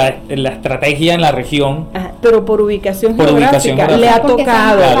 sino por la estrategia en la región. Pero por ubicación geográfica le ha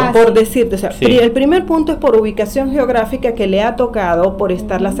tocado, por decirte, o sea, el primer punto es por ubicación geográfica, que le ha tocado tocado por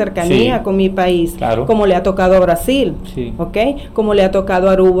estar la cercanía Sí. con mi país, Claro. como le ha tocado a Brasil, Sí. ¿ok? Como le ha tocado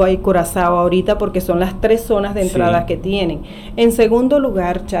a Aruba y Curazao ahorita, porque son las 3 zonas de entrada Sí. que tienen. En segundo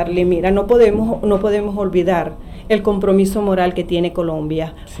lugar, Charlie, mira, no podemos olvidar el compromiso moral que tiene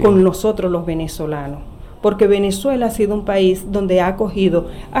Colombia Sí. con nosotros los venezolanos. Porque Venezuela ha sido un país donde ha acogido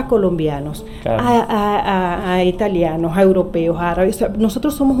a colombianos, Claro. a italianos, a europeos, a árabes. O sea,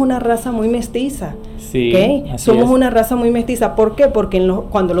 nosotros somos una raza muy mestiza. Sí, ¿Ok? así Somos es. una raza muy mestiza. ¿Por qué? Porque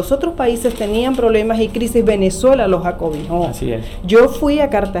cuando los otros países tenían problemas y crisis, Venezuela los acobijó. Así es. Yo fui a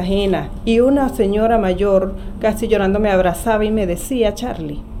Cartagena y una señora mayor, casi llorando, me abrazaba y me decía,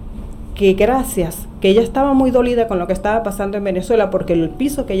 Charlie, que gracias, que ella estaba muy dolida con lo que estaba pasando en Venezuela, porque el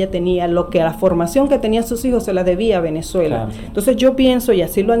piso que ella tenía, la formación que tenían sus hijos, se la debía a Venezuela. Claro. Entonces yo pienso, y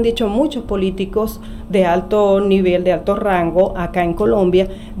así lo han dicho muchos políticos de alto nivel, de alto rango acá en Colombia,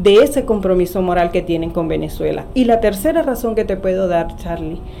 de ese compromiso moral que tienen con Venezuela. Y la tercera razón que te puedo dar,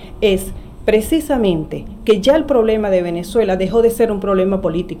 Charlie, es precisamente que ya el problema de Venezuela dejó de ser un problema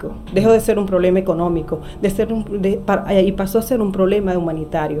político, dejó de ser un problema económico, y pasó a ser un problema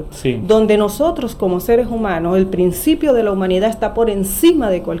humanitario, Sí. donde nosotros como seres humanos, el principio de la humanidad está por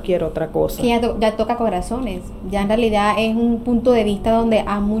encima de cualquier otra cosa. Que ya toca corazones, ya en realidad es un punto de vista donde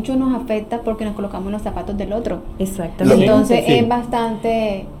a muchos nos afecta porque nos colocamos en los zapatos del otro. Exactamente. Entonces Sí. es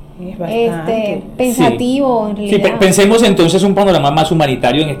bastante Es bastante. pensativo en Sí, realidad. pensemos entonces un panorama más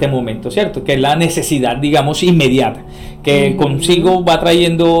humanitario en este momento, ¿cierto? Que es la necesidad, digamos, inmediata, que consigo va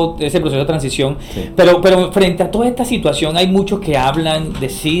trayendo ese proceso de transición. Sí. Pero frente a toda esta situación hay muchos que hablan,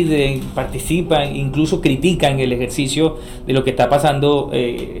 deciden, participan, incluso critican el ejercicio de lo que está pasando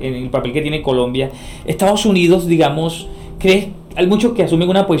en el papel que tiene Colombia. Estados Unidos, digamos, hay muchos que asumen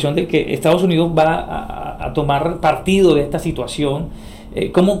una posición de que Estados Unidos va a tomar partido de esta situación.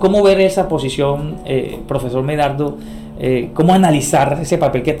 ¿Cómo ver esa posición, profesor Medardo? ¿Cómo analizar ese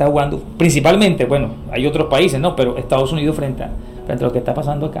papel que está jugando? Principalmente, bueno, hay otros países, ¿no? Pero Estados Unidos frente a lo que está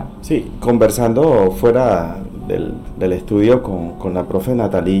pasando acá. Sí, conversando fuera del estudio con la profe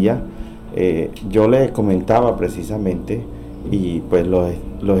Natalilla, yo le comentaba precisamente, y pues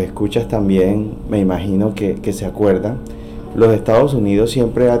los escuchas también, me imagino que se acuerdan, los Estados Unidos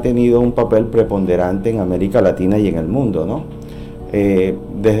siempre ha tenido un papel preponderante en América Latina y en el mundo, ¿no?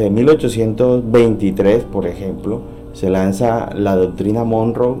 Desde 1823, por ejemplo, se lanza la doctrina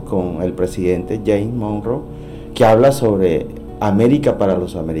Monroe con el presidente James Monroe, que habla sobre América para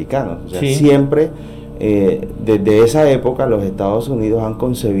los americanos. O sea, Sí. siempre, desde esa época, los Estados Unidos han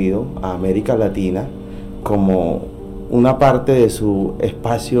concebido a América Latina como una parte de su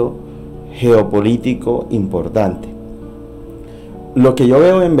espacio geopolítico importante. Lo que yo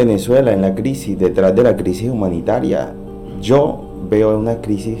veo en Venezuela, en la crisis, detrás de la crisis humanitaria, yo veo una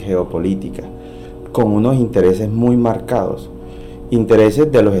crisis geopolítica con unos intereses muy marcados,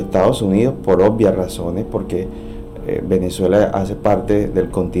 intereses de los Estados Unidos por obvias razones, porque Venezuela hace parte del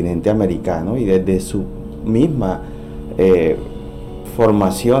continente americano y desde su misma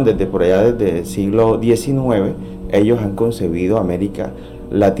formación, desde por allá, desde el siglo XIX, ellos han concebido a América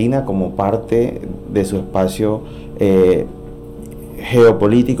Latina como parte de su espacio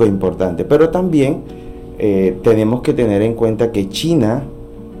geopolítico importante. Pero también tenemos que tener en cuenta que China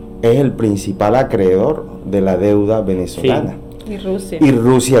es el principal acreedor de la deuda venezolana. Y Rusia. Y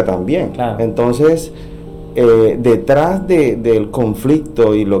Rusia también. Claro. Entonces, detrás del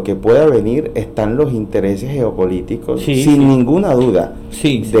conflicto y lo que pueda venir están los intereses geopolíticos, Sí, sin sí. ninguna duda,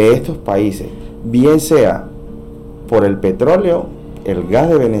 Sí, de estos países, bien sea por el petróleo, el gas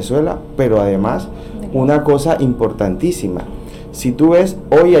de Venezuela, pero además una cosa importantísima. Si tú ves,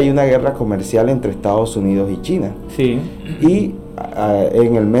 hoy hay una guerra comercial entre Estados Unidos y China. Sí. Y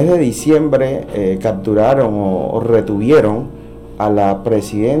en el mes de diciembre capturaron o retuvieron a la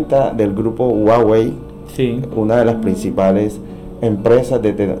presidenta del grupo Huawei, Sí. una de las principales empresas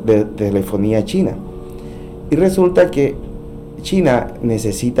de telefonía china. Y resulta que China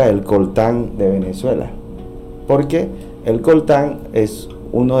necesita el coltán de Venezuela, porque el coltán es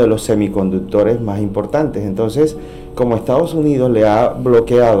uno de los semiconductores más importantes. Entonces, como Estados Unidos le ha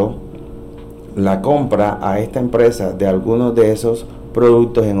bloqueado la compra a esta empresa de algunos de esos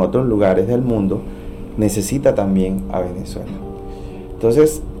productos en otros lugares del mundo, necesita también a Venezuela.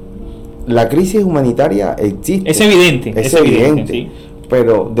 Entonces, la crisis humanitaria existe. Es evidente. Es evidente. Sí.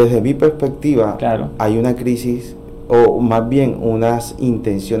 Pero desde mi perspectiva, Claro. hay una crisis, o más bien unas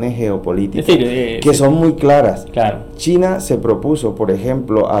intenciones geopolíticas Es decir, que son muy claras. Claro. China se propuso, por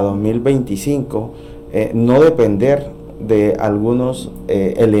ejemplo, a 2025 no depender de algunos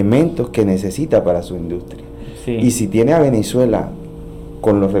elementos que necesita para su industria. Sí. Y si tiene a Venezuela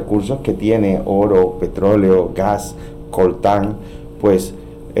con los recursos que tiene, oro, petróleo, gas, coltán, pues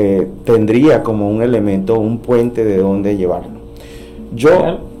tendría como un elemento, un puente de donde llevarlo.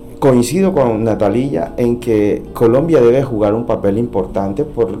 Yo coincido con Natalía en que Colombia debe jugar un papel importante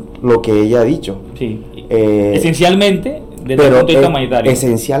por lo que ella ha dicho. Sí. Esencialmente, desde el punto de vista humanitario.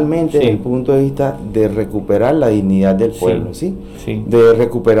 Esencialmente, desde el punto de vista de recuperar la dignidad del pueblo, ¿sí? Sí. De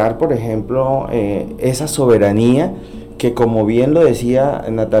recuperar, por ejemplo, esa soberanía que, como bien lo decía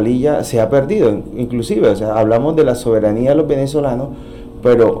Natalía, se ha perdido. Inclusive, o sea, hablamos de la soberanía de los venezolanos,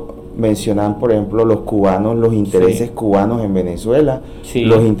 pero mencionan, por ejemplo, los cubanos, los intereses cubanos en Venezuela,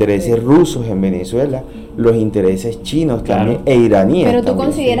 los intereses rusos en Venezuela, los intereses chinos también, e iraníes. Pero tú también,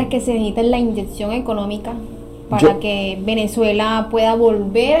 consideras que se necesita la inyección económica para que Venezuela pueda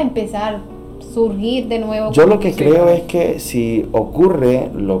volver a empezar, surgir de nuevo. Yo lo que creo es que si ocurre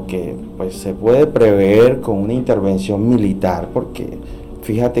lo que pues se puede prever con una intervención militar, porque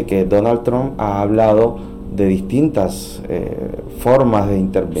fíjate que Donald Trump ha hablado de distintas formas de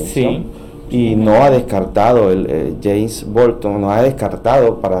intervención y no ha descartado, James Bolton no ha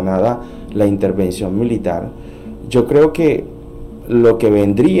descartado para nada la intervención militar. Yo creo que lo que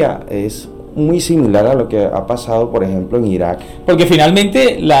vendría es muy similar a lo que ha pasado, por ejemplo, en Irak. Porque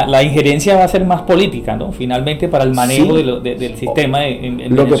finalmente la injerencia va a ser más política, ¿no? Finalmente para el manejo del sistema en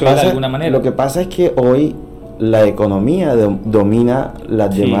Venezuela de alguna manera. Lo que pasa es que hoy la economía domina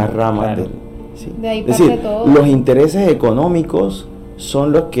las demás ramas del... De ahí es decir, todo. Los intereses económicos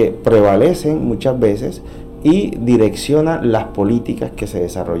son los que prevalecen muchas veces y direccionan las políticas que se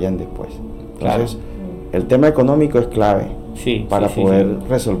desarrollan después. Entonces, el tema económico es clave para poder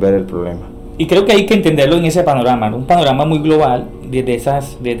resolver el problema. Y creo que hay que entenderlo en ese panorama, ¿no? Un panorama muy global desde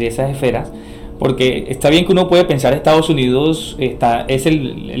esas esferas, porque está bien que uno puede pensar Estados Unidos es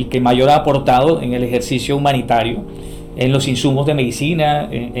el que mayor ha aportado en el ejercicio humanitario, en los insumos de medicina,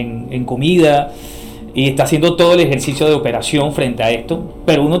 en comida, y está haciendo todo el ejercicio de operación frente a esto,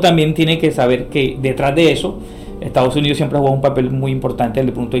 pero uno también tiene que saber que detrás de eso Estados Unidos siempre ha jugado un papel muy importante desde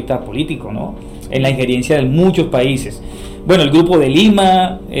el punto de vista político, ¿no? En la injerencia de muchos países. Bueno, el Grupo de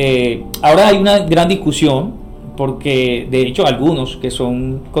Lima, ahora hay una gran discusión, porque de hecho algunos que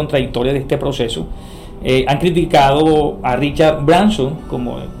son contradictorios de este proceso han criticado a Richard Branson,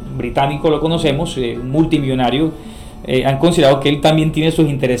 como británico lo conocemos, multimillonario. Han considerado que él también tiene sus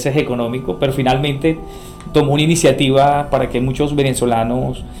intereses económicos, pero finalmente tomó una iniciativa para que muchos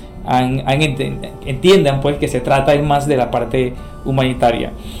venezolanos entiendan pues que se trata más de la parte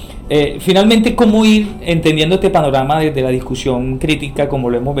humanitaria. Finalmente, ¿cómo ir entendiendo este panorama desde la discusión crítica,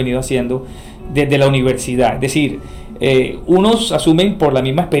 como lo hemos venido haciendo desde la universidad? Es decir, unos asumen por la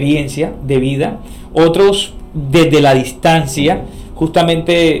misma experiencia de vida, otros desde la distancia.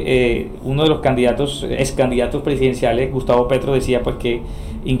 Justamente uno de los ex candidatos presidenciales, Gustavo Petro, decía pues que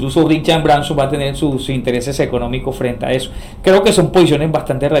incluso Richard Branson va a tener sus intereses económicos frente a eso. Creo que son posiciones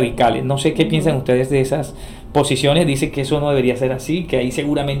bastante radicales. No sé qué piensan ustedes de esas posiciones. Dicen que eso no debería ser así, que ahí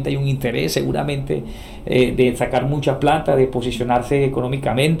seguramente hay un interés, seguramente de sacar mucha plata, de posicionarse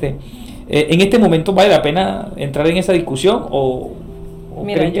económicamente. ¿En este momento vale la pena entrar en esa discusión o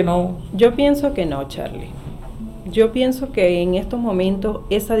creen que no? Yo pienso que no, Charlie. Yo pienso que en estos momentos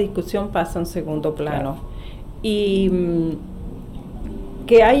esa discusión pasa en segundo plano. Y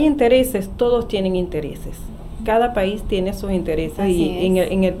que hay intereses, todos tienen intereses. Cada país tiene sus intereses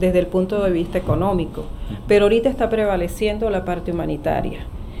desde el punto de vista económico. Pero ahorita está prevaleciendo la parte humanitaria.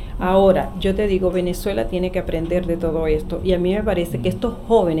 Ahora, yo te digo, Venezuela tiene que aprender de todo esto. Y a mí me parece que estos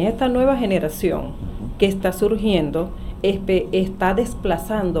jóvenes, esta nueva generación que está surgiendo, está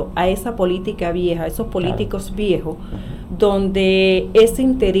desplazando a esa política vieja, a esos políticos viejos, donde ese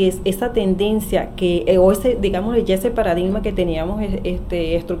interés, esa tendencia o ese, digamos, ya ese paradigma que teníamos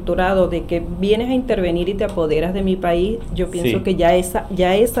estructurado de que vienes a intervenir y te apoderas de mi país, yo pienso que ya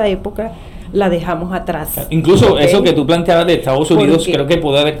esa época la dejamos atrás. Incluso eso que tú planteabas de Estados Unidos, creo que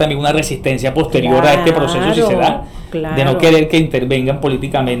puede haber también una resistencia posterior a este proceso, si se da, de no querer que intervengan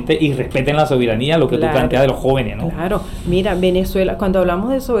políticamente y respeten la soberanía, lo que tú planteas de los jóvenes, ¿no? Claro, mira, Venezuela, cuando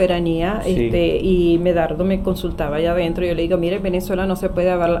hablamos de soberanía, y Medardo me consultaba allá adentro, yo le digo, mire, Venezuela no se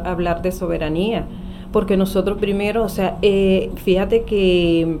puede hablar de soberanía, porque nosotros primero, o sea, fíjate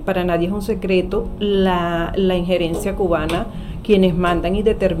que para nadie es un secreto la injerencia cubana, quienes mandan y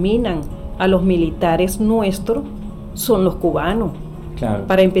determinan a los militares nuestros son los cubanos,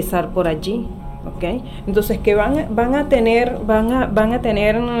 para empezar por allí, ¿ok? Entonces que van a tener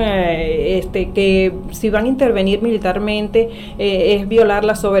que si van a intervenir militarmente es violar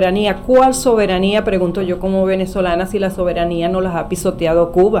la soberanía. ¿Cuál soberanía? Pregunto yo como venezolana, si la soberanía no las ha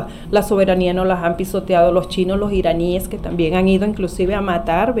pisoteado Cuba, la soberanía no las han pisoteado los chinos, los iraníes, que también han ido inclusive a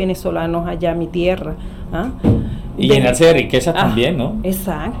matar venezolanos allá a mi tierra, ¿ah? Y llenarse de riqueza también, ¿no?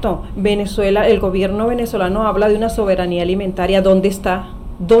 Exacto. Venezuela, el gobierno venezolano habla de una soberanía alimentaria. ¿Dónde está?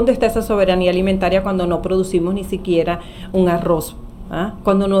 ¿Dónde está esa soberanía alimentaria cuando no producimos ni siquiera un arroz?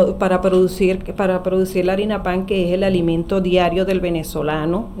 Cuando no, para producir la harina pan, que es el alimento diario del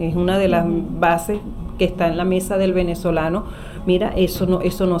venezolano, es una de las bases que está en la mesa del venezolano. Mira, eso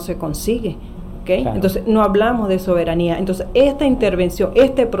no se consigue. ¿Okay? Claro. Entonces no hablamos de soberanía. Entonces esta intervención,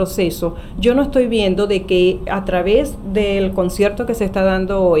 este proceso, yo no estoy viendo de que a través del concierto que se está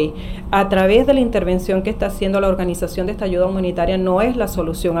dando hoy, a través de la intervención que está haciendo la organización de esta ayuda humanitaria, no es la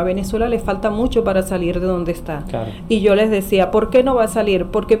solución. A Venezuela le falta mucho para salir de donde está. Claro. Y yo les decía, ¿por qué no va a salir?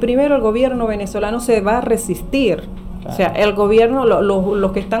 Porque primero el gobierno venezolano se va a resistir. Claro. O sea, el gobierno,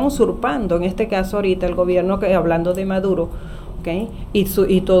 los que están usurpando, en este caso ahorita el gobierno, que hablando de Maduro, ¿okay?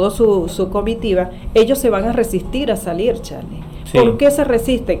 y todo su comitiva, ellos se van a resistir a salir, Charlie. Sí. ¿Por qué se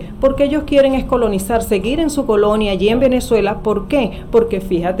resisten? Porque ellos quieren es colonizar, seguir en su colonia allí en Venezuela. ¿Por qué? Porque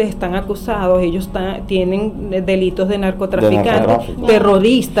fíjate, están acusados, ellos tienen delitos de narcotraficantes,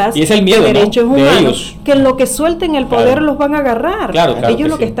 terroristas, y es el miedo, de derechos ¿no? humanos, de ellos, que en lo que suelten el poder, claro, los van a agarrar. Claro, ellos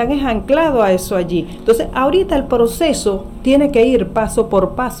lo que sí. están es anclados a eso allí. Entonces, ahorita el proceso tiene que ir paso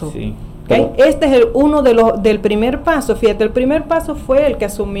por paso. Sí. ¿Okay? Este es del primer paso. Fíjate, el primer paso fue el que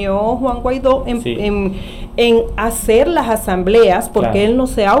asumió Juan Guaidó en hacer las asambleas, porque claro, él no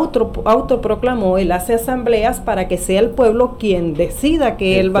se autoproclamó, él hace asambleas para que sea el pueblo quien decida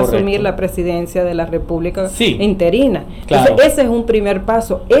que él va a asumir la presidencia de la República interina. Claro. Entonces ese es un primer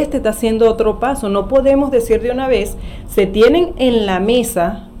paso. Este está haciendo otro paso. No podemos decir de una vez, se tienen en la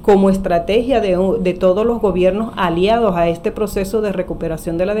mesa como estrategia de todos los gobiernos aliados a este proceso de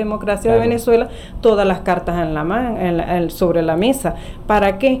recuperación de la democracia, claro, de Venezuela, todas las cartas sobre la mesa.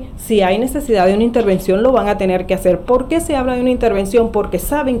 ¿Para qué? Si hay necesidad de una intervención, lo van a tener que hacer. ¿Por qué se habla de una intervención? Porque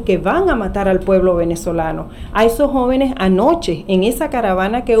saben que van a matar al pueblo venezolano. A esos jóvenes anoche, en esa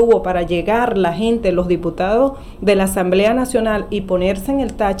caravana que hubo para llegar la gente, los diputados de la Asamblea Nacional y ponerse en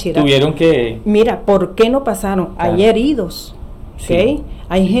el Táchira, tuvieron que... Mira, ¿por qué no pasaron? Claro. Hay heridos. ¿Okay? Sí.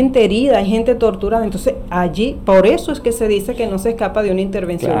 Hay gente herida, hay gente torturada. Entonces allí, por eso es que se dice que no se escapa de una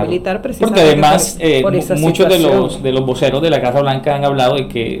intervención, claro, militar, precisamente porque además por esa muchos situación. de los voceros de la Casa Blanca han hablado de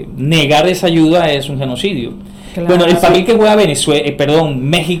que negar esa ayuda es un genocidio. Claro. Bueno, el papel que juega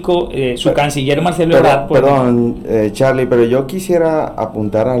México, su canciller Marcelo Ebrard. Charlie, pero yo quisiera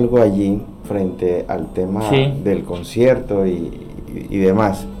apuntar algo allí frente al tema del concierto y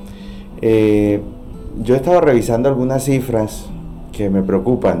demás. Yo estaba revisando algunas cifras que me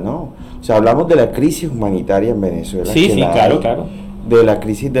preocupan, ¿no? O sea, hablamos de la crisis humanitaria en Venezuela. Claro. De la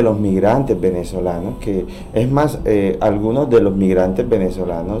crisis de los migrantes venezolanos, que es más, algunos de los migrantes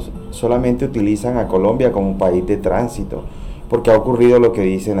venezolanos solamente utilizan a Colombia como un país de tránsito, porque ha ocurrido lo que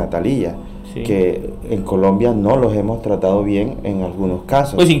dice Natalia, que en Colombia no los hemos tratado bien en algunos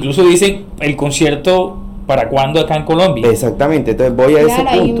casos. Pues incluso dicen el concierto... ¿Para cuándo acá en Colombia? Exactamente, entonces voy a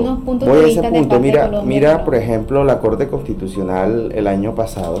ese punto. Mira, por ejemplo, la Corte Constitucional el año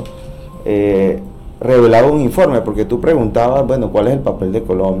pasado revelaba un informe, porque tú preguntabas, bueno, ¿cuál es el papel de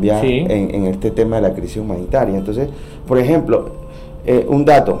Colombia en este tema de la crisis humanitaria? Entonces, por ejemplo, un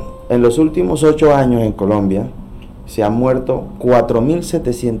dato, en los últimos 8 años en Colombia se han muerto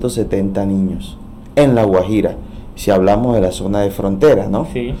 4.770 niños en La Guajira, si hablamos de la zona de frontera, ¿no?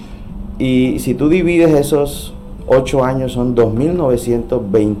 Sí. Y si tú divides esos 8 años, son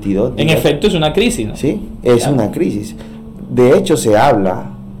 2.922 días. En efecto, es una crisis, ¿no? Sí, es una crisis. De hecho, se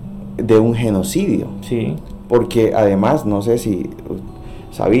habla de un genocidio. Sí. Porque además, no sé si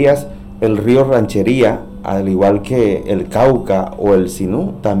sabías, el río Ranchería, al igual que el Cauca o el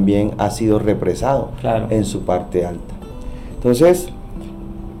Sinú, también ha sido represado en su parte alta. Entonces...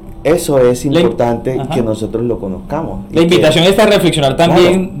 eso es importante que nosotros lo conozcamos. La invitación es a reflexionar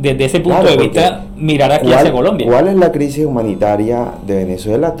también desde ese punto de vista, mirar aquí hacia Colombia. ¿Cuál es la crisis humanitaria de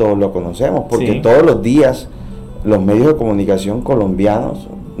Venezuela? Todos lo conocemos, porque todos los días los medios de comunicación colombianos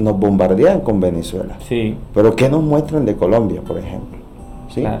nos bombardean con Venezuela. Sí. Pero ¿qué nos muestran de Colombia, por ejemplo?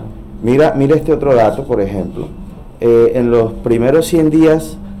 ¿Sí? Claro. Mira este otro dato, por ejemplo. En los primeros 100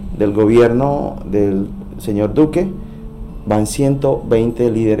 días del gobierno del señor Duque, van 120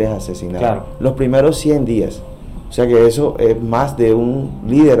 líderes asesinados. Claro. Los primeros 100 días. O sea que eso es más de un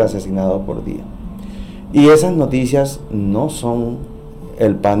líder asesinado por día. Y esas noticias no son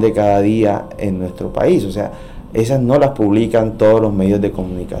el pan de cada día en nuestro país. O sea, esas no las publican todos los medios de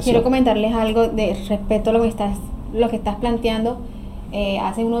comunicación. Quiero comentarles algo de respecto a lo que estás planteando.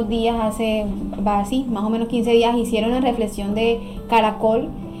 Hace unos días, más o menos 15 días, hicieron una reflexión de Caracol.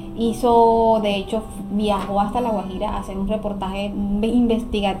 De hecho, viajó hasta La Guajira a hacer un reportaje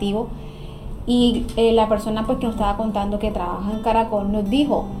investigativo Y la persona pues que nos estaba contando que trabaja en Caracol nos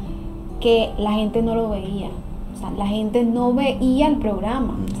dijo que la gente no lo veía. O sea, la gente no veía el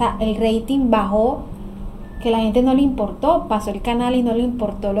programa. O sea, el rating bajó, que la gente no le importó. Pasó el canal y no le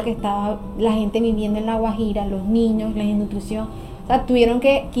importó lo que estaba la gente viviendo en La Guajira, los niños, la desnutrición. O sea, tuvieron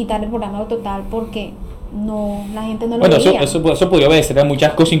que quitar el programa total porque no, la gente no lo Bueno, veía. eso podría obedecer a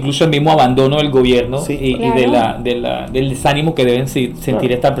muchas cosas, incluso el mismo abandono del gobierno, Sí, y claro. del desánimo que deben sentir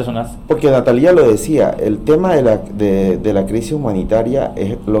Claro. estas personas. Porque Natalia lo decía, el tema de la crisis humanitaria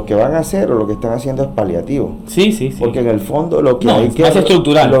es lo que van a hacer o lo que están haciendo es paliativo. Sí. Porque en el fondo lo que No, hay es que más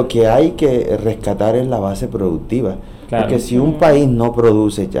estructural. lo que hay que rescatar es la base productiva. Claro. Porque si un país no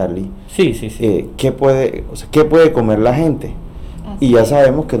produce, Charlie, Sí. ¿qué puede comer la gente? Así Y ya es.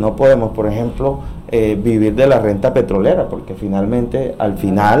 sabemos que no podemos, por ejemplo, vivir de la renta petrolera, porque finalmente, al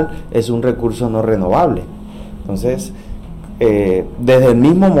final, es un recurso no renovable. Entonces, desde el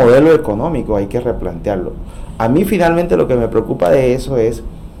mismo modelo económico hay que replantearlo. A mí finalmente lo que me preocupa de eso es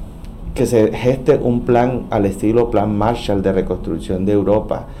que se geste un plan al estilo Plan Marshall de reconstrucción de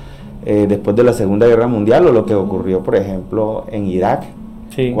Europa después de la Segunda Guerra Mundial, o lo que ocurrió, por ejemplo, en Irak,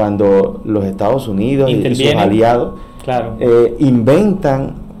 Sí. cuando los Estados Unidos y sus Intervienen. aliados Claro.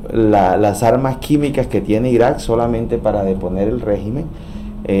 inventan las armas químicas que tiene Irak solamente para deponer el régimen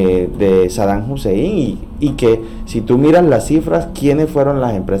de Saddam Hussein, y que si tú miras las cifras, ¿quiénes fueron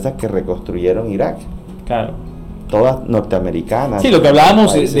las empresas que reconstruyeron Irak? Claro. Todas norteamericanas. Sí, lo que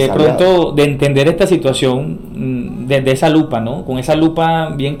hablábamos países de aliados. pronto de entender esta situación desde esa lupa, ¿no? Con esa lupa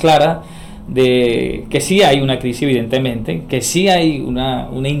bien clara de que sí hay una crisis, evidentemente, que sí hay una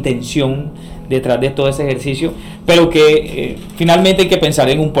intención detrás de todo ese ejercicio, pero que finalmente hay que pensar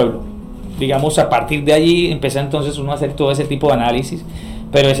en un pueblo. Digamos, a partir de allí empieza entonces uno a hacer todo ese tipo de análisis,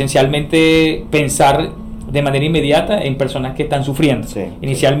 pero esencialmente pensar de manera inmediata en personas que están sufriendo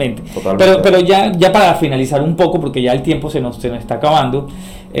inicialmente. Totalmente. Pero ya para finalizar un poco, porque ya el tiempo se nos está acabando,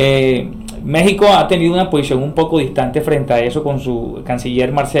 México ha tenido una posición un poco distante frente a eso. Con su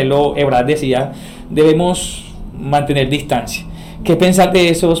canciller Marcelo Ebrard decía, debemos mantener distancia. ¿Qué pensar de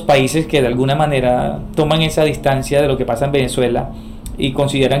esos países que de alguna manera toman esa distancia de lo que pasa en Venezuela y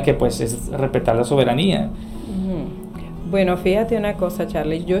consideran que pues es respetar la soberanía? Bueno, fíjate una cosa,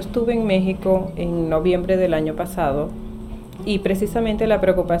 Charlie. Yo estuve en México en noviembre del año pasado y precisamente la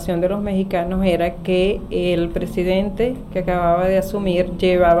preocupación de los mexicanos era que el presidente que acababa de asumir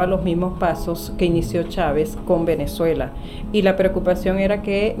llevaba los mismos pasos que inició Chávez con Venezuela, y la preocupación era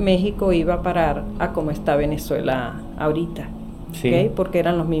que México iba a parar a como está Venezuela ahorita. Sí. ¿Okay? Porque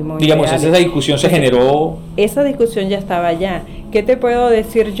eran los mismos Digamos, ideales. esa discusión se generó. Esa discusión ya estaba allá. ¿Qué te puedo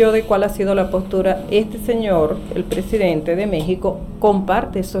decir yo de cuál ha sido la postura? Este señor, el presidente de México,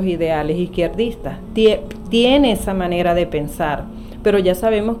 comparte esos ideales izquierdistas, tiene esa manera de pensar, pero ya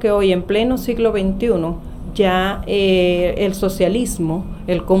sabemos que hoy, en pleno siglo XXI, ya el socialismo,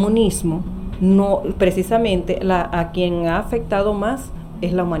 el comunismo, no, precisamente a quien ha afectado más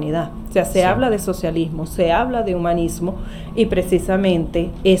es la humanidad. O sea, se habla de socialismo, se habla de humanismo, y precisamente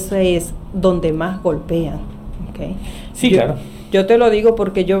eso es donde más golpean. ¿Okay? Sí, claro. Yo te lo digo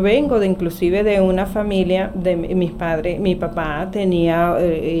porque yo vengo inclusive de una familia de mis padres. Mi papá tenía,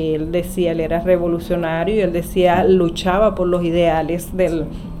 él decía, él era revolucionario, y él decía, luchaba por los ideales de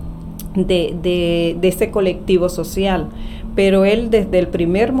ese colectivo social. Pero él desde el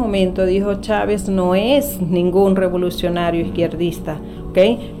primer momento dijo, Chávez no es ningún revolucionario izquierdista,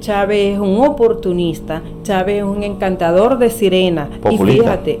 ¿okay? Chávez es un oportunista, Chávez es un encantador de sirena,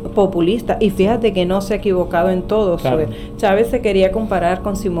 populista, y fíjate que no se ha equivocado en todo. Claro. Chávez se quería comparar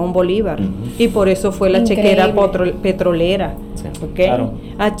con Simón Bolívar, y por eso fue la Increíble. chequera petrolera. ¿Okay? Claro.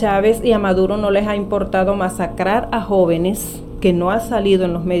 A Chávez y a Maduro no les ha importado masacrar a jóvenes, que no ha salido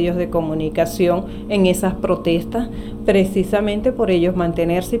en los medios de comunicación en esas protestas, precisamente por ellos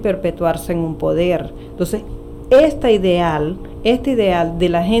mantenerse y perpetuarse en un poder. Entonces, este ideal de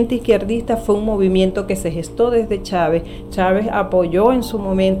la gente izquierdista fue un movimiento que se gestó desde Chávez. Chávez apoyó en su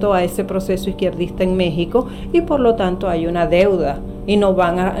momento a ese proceso izquierdista en México, y por lo tanto hay una deuda, y no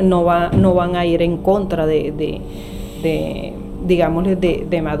van a ir en contra digámosle,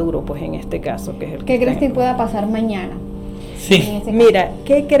 de Maduro, pues en este caso, que es el ¿Qué crees que está. pueda pasar mañana? Sí. En ese caso? Mira,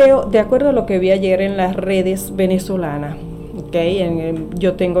 ¿qué creo? De acuerdo a lo que vi ayer en las redes venezolanas, ¿okay?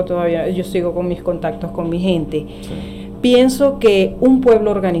 Yo sigo con mis contactos con mi gente. Pienso que un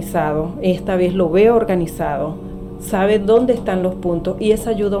pueblo organizado, esta vez lo veo organizado, sabe dónde están los puntos, y esa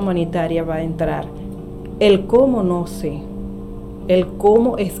ayuda humanitaria va a entrar. El cómo no sé, el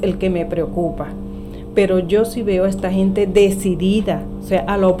cómo es el que me preocupa, pero yo sí veo a esta gente decidida, o sea,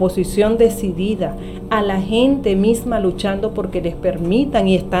 a la oposición decidida, a la gente misma luchando porque les permitan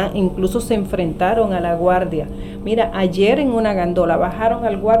y incluso se enfrentaron a la guardia. Mira, ayer en una gandola bajaron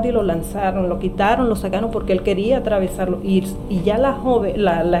al guardia y lo lanzaron, lo quitaron, lo sacaron porque él quería atravesarlo y ya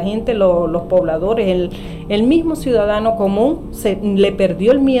la gente, los pobladores, el mismo ciudadano común le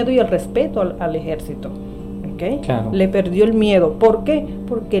perdió el miedo y el respeto al ejército. Claro. Le perdió el miedo. ¿Por qué?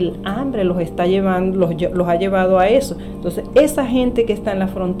 Porque el hambre los está llevando, los ha llevado a eso. Entonces, esa gente que está en la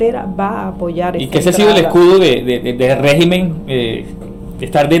frontera va a apoyar esa y que ese ha sido el escudo del régimen,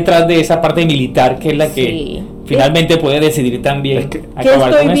 estar detrás de esa parte militar que es la que finalmente puede decidir también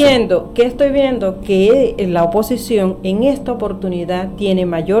acabar con eso. ¿Qué estoy viendo? Que la oposición en esta oportunidad tiene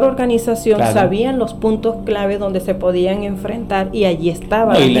mayor organización, claro. Sabían los puntos clave donde se podían enfrentar y allí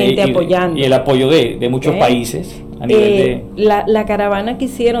estaba la gente apoyando. Y el apoyo de muchos países. A nivel la caravana que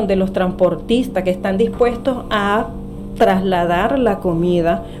hicieron de los transportistas que están dispuestos a trasladar la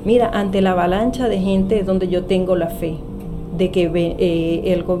comida, mira, ante la avalancha de gente es donde yo tengo la fe de que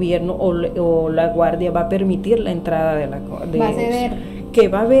el gobierno o la guardia va a permitir la entrada va a ceder. Que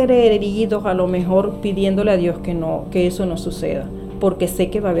va a haber heridos, a lo mejor pidiéndole a Dios que eso no suceda, porque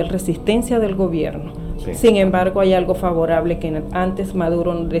sé que va a haber resistencia del gobierno. Sí. Sin embargo, hay algo favorable que antes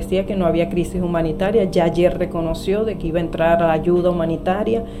Maduro decía que no había crisis humanitaria, ya ayer reconoció de que iba a entrar la ayuda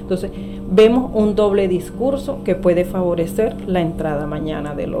humanitaria. Entonces, vemos un doble discurso que puede favorecer la entrada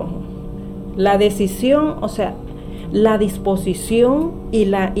mañana del ojo. La decisión, o sea, la disposición y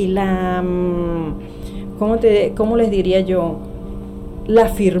la ¿cómo les diría yo? La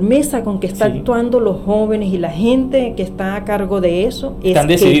firmeza con que están actuando los jóvenes y la gente que está a cargo de eso están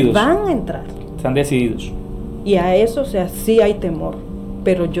decididos. Van a entrar. Están decididos. Y a eso, o sea, sí hay temor,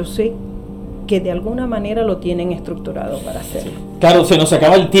 pero yo sé que de alguna manera lo tienen estructurado para hacerlo. Claro, se nos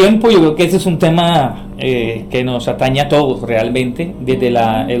acaba el tiempo. Yo creo que ese es un tema que nos atañe a todos realmente, desde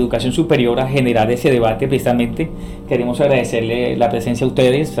la educación superior a generar ese debate. Precisamente queremos agradecerle la presencia a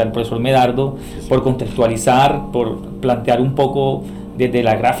ustedes, al profesor Medardo, por contextualizar, por plantear un poco desde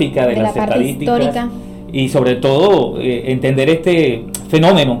la gráfica de las estadísticas histórica. Y sobre todo entender este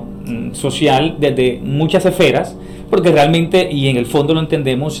fenómeno social desde muchas esferas, porque realmente, y en el fondo lo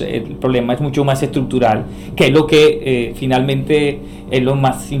entendemos, el problema es mucho más estructural, que es lo que finalmente es lo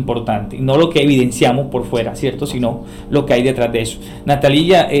más importante, no lo que evidenciamos por fuera, ¿cierto? Sino lo que hay detrás de eso.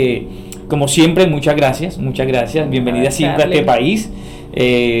 Natalía, como siempre, muchas gracias, bienvenida siempre a este país.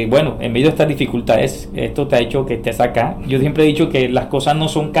 Bueno, en medio de estas dificultades, esto te ha hecho que estés acá. Yo siempre he dicho que las cosas no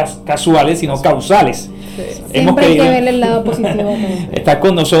son casuales, sino causales. Siempre hay que ver el lado positivo. Estás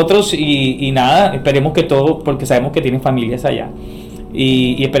con nosotros y nada, esperemos que todo, porque sabemos que tienes familias allá,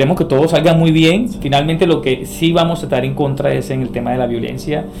 y esperemos que todo salga muy bien. Finalmente, lo que sí vamos a estar en contra es en el tema de la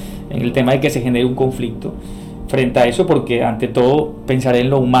violencia, en el tema de que se genere un conflicto frente a eso, porque ante todo pensar en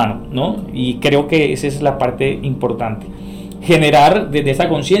lo humano, ¿no? Y creo que esa es la parte importante, generar desde esa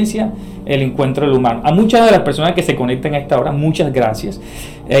conciencia el encuentro del humano. A muchas de las personas que se conectan a esta hora, muchas gracias.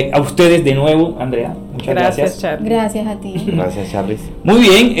 A ustedes de nuevo, Andrea, muchas gracias. Charlie. Gracias a ti. Gracias, Charlie. Muy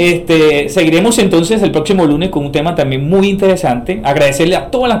bien, seguiremos entonces el próximo lunes con un tema también muy interesante. Agradecerle a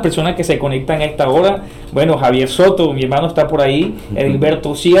todas las personas que se conectan a esta hora. Bueno, Javier Soto, mi hermano, está por ahí,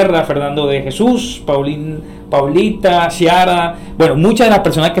 Edilberto Sierra, Fernando de Jesús, Paulita, Ciara, bueno, muchas de las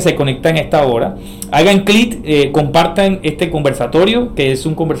personas que se conectan a esta hora. Hagan clic, compartan este conversatorio, que es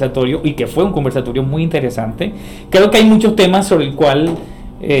un conversatorio y que fue un conversatorio muy interesante. Creo que hay muchos temas sobre el cual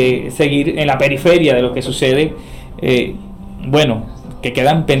seguir en la periferia de lo que sucede, bueno, que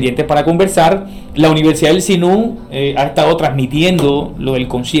quedan pendientes para conversar. La Universidad del Sinú ha estado transmitiendo lo del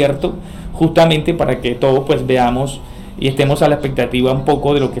concierto, justamente para que todos pues veamos y estemos a la expectativa un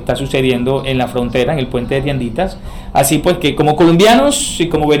poco de lo que está sucediendo en la frontera, en el puente de Tienditas. Así pues que como colombianos y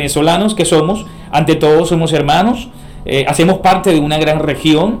como venezolanos que somos, ante todo somos hermanos, hacemos parte de una gran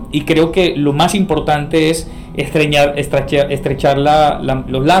región, y creo que lo más importante es estrechar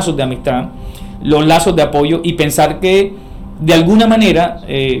los lazos de amistad, los lazos de apoyo, y pensar que de alguna manera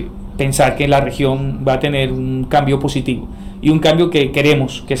pensar que la región va a tener un cambio positivo y un cambio que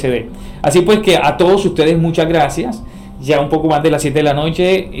queremos que se dé. Así pues que a todos ustedes muchas gracias. Ya un poco más de las 7 de la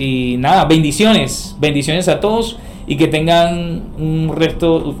noche y nada, bendiciones a todos y que tengan un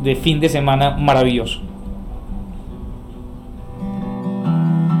resto de fin de semana maravilloso.